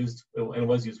kind of used and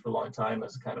was used for a long time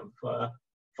as a kind of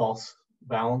false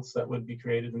balance that would be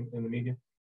created in the media.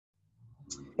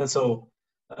 And so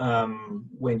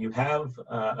when you have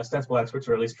ostensible experts,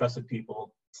 or at least trusted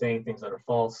people, saying things that are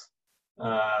false,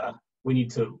 we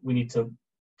need to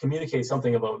communicate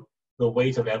something about the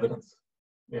weight of evidence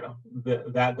you know,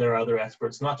 that there are other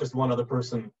experts, not just one other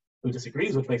person who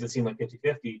disagrees, which makes it seem like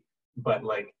 50-50, but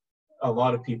like a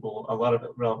lot of people, a lot of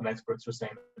relevant experts are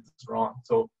saying it's wrong.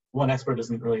 So one expert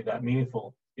isn't really that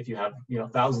meaningful. If you have, you know,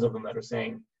 thousands of them that are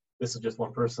saying this is just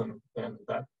one person, then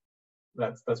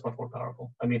that's much more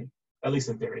powerful. I mean, at least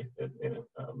in theory. Yeah.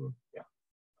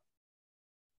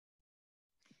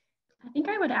 I think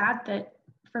I would add that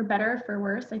for better or for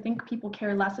worse, I think people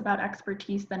care less about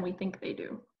expertise than we think they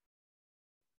do.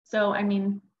 So, I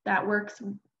mean, that works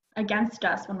against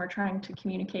us when we're trying to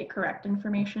communicate correct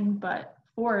information, but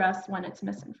for us when it's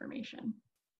misinformation.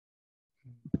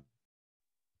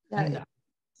 Yeah,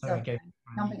 Sorry, so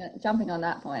jumping on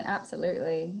that point,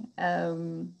 absolutely.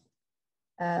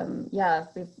 Yeah,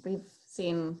 we've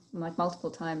seen like multiple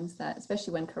times that,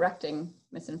 especially when correcting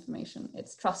misinformation,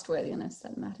 it's trustworthiness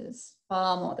that matters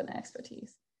far more than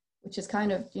expertise, which is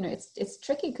kind of, you know, it's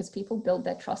tricky because people build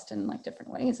their trust in like different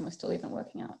ways, and we're still even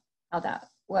working out how that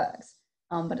works.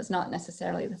 But it's not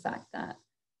necessarily the fact that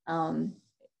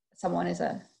someone is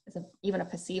even a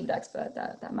perceived expert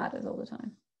that matters all the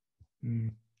time.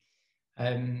 Mm.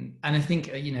 And I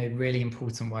think, you know, really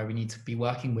important why we need to be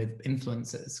working with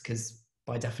influencers, because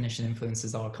by definition,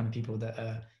 influencers are kind of people that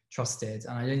are trusted.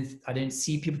 And I don't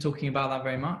see people talking about that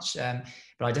very much,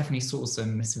 but I definitely saw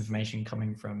some misinformation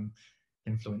coming from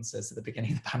influencers at the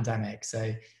beginning of the pandemic.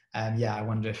 So yeah, I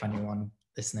wonder if anyone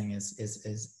listening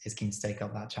is keen to take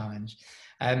up that challenge.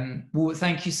 Well,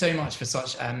 thank you so much for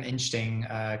such interesting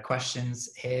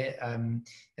questions here.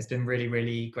 It's been really,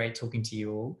 really great talking to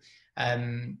you all.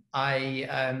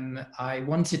 I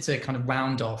wanted to kind of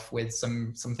round off with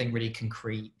something really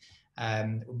concrete.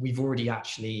 We've already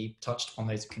actually touched upon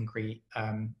those concrete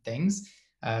things.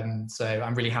 So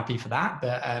I'm really happy for that.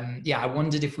 But yeah, I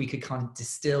wondered if we could kind of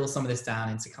distill some of this down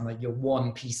into kind of like your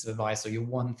one piece of advice, or your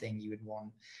one thing you would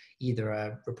want either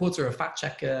a reporter or a fact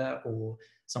checker, or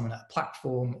someone at a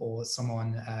platform, or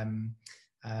someone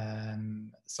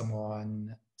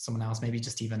else, maybe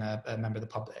just even a member of the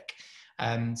public.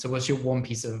 So what's your one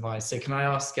piece of advice? So can I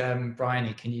ask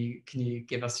Briony, can you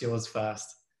give us yours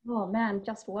first? Oh man,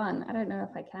 just one. I don't know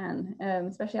if I can,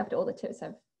 especially after all the tips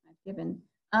I've given.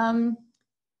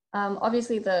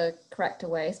 Obviously the correct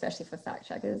way, especially for fact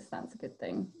checkers, that's a good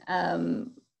thing.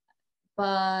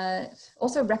 But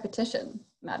also repetition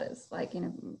matters. Like, you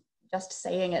know, just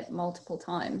saying it multiple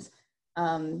times.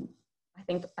 I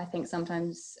think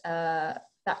sometimes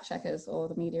fact checkers or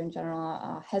the media in general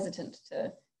are hesitant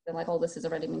to, they're like, oh, this has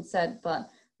already been said. But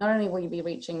not only will you be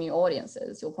reaching new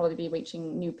audiences, you'll probably be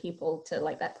reaching new people to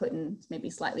like that put in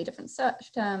maybe slightly different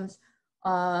search terms.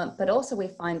 But also we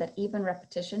find that even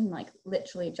repetition, like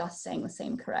literally just saying the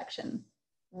same correction,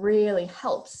 really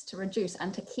helps to reduce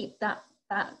and to keep that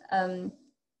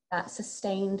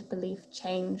sustained belief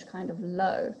change kind of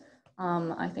low.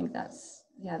 I think that's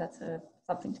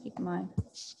something to keep in mind.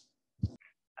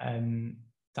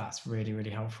 That's really, really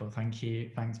helpful. Thank you.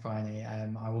 Thanks, Briony.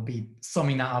 I will be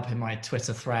summing that up in my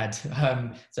Twitter thread.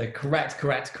 So correct,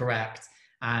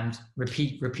 and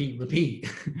repeat.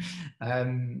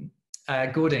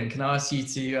 Gordon, can I ask you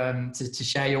to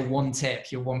share your one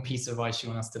tip, your one piece of advice you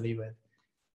want us to leave with?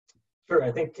 Sure.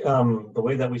 I think the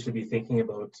way that we should be thinking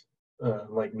about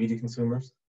like media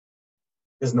consumers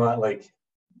is not like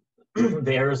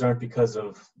the errors aren't because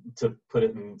of, to put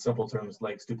it in simple terms,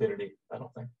 like stupidity. I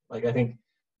don't think. Like, I think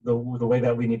the way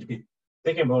that we need to be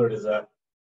thinking about it is that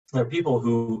there are people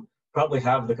who probably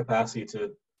have the capacity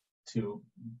to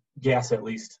guess at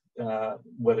least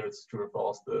whether it's true or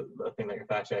false, the thing that you're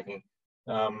fact checking,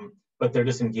 but they're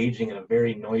just engaging in a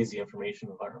very noisy information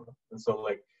environment. And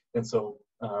so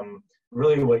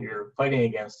really what you're fighting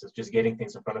against is just getting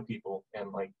things in front of people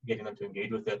and like getting them to engage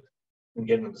with it and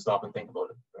getting them to stop and think about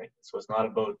it, right? So it's not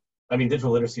about, I mean,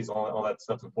 digital literacy is all that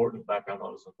stuff's important, background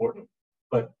knowledge is important,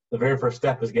 but the very first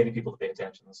step is getting people to pay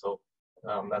attention. And so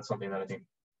that's something that I think,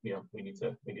 you know, we need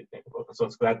to think about. And so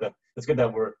it's good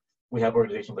that we have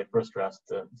organizations like First Draft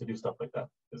to do stuff like that,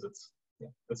 because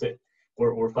that's it.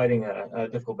 We're fighting a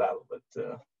difficult battle, but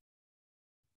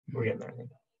we're getting there, I think.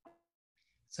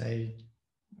 So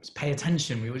just pay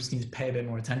attention. We all just need to pay a bit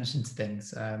more attention to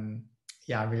things.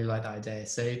 Yeah, I really like that idea.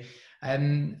 So,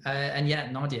 and yeah,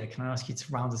 Nadia, can I ask you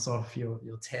to round us off your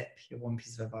tip, your one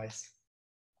piece of advice?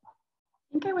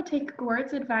 I think I would take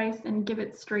Gord's advice and give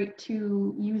it straight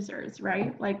to users,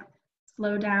 right? Like,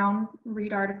 slow down,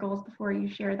 read articles before you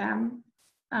share them,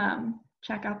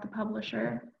 check out the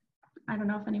publisher. I don't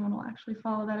know if anyone will actually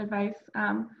follow that advice,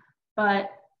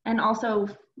 and also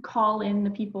call in the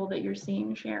people that you're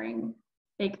seeing sharing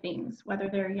fake things, whether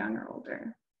they're young or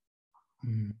older.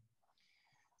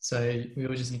 So we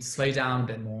all just need to slow down a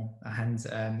bit more.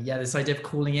 And yeah, this idea of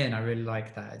calling in, I really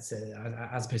like that. It's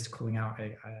as opposed to calling out,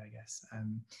 I guess.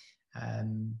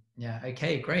 Yeah,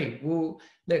 okay, great. Well,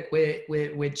 look,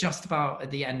 we're just about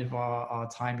at the end of our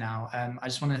time now. I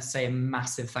just want to say a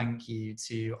massive thank you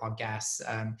to our guests.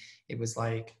 It was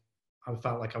like, I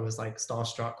felt like I was like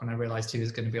starstruck when I realized who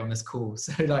was going to be on this call.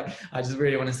 So like, I just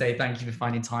really want to say thank you for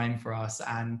finding time for us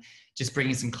and just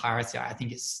bringing some clarity. I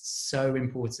think it's so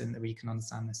important that we can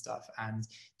understand this stuff, and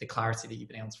the clarity that you've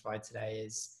been able to provide today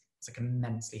is like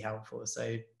immensely helpful.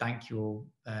 So thank you all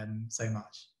so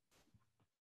much.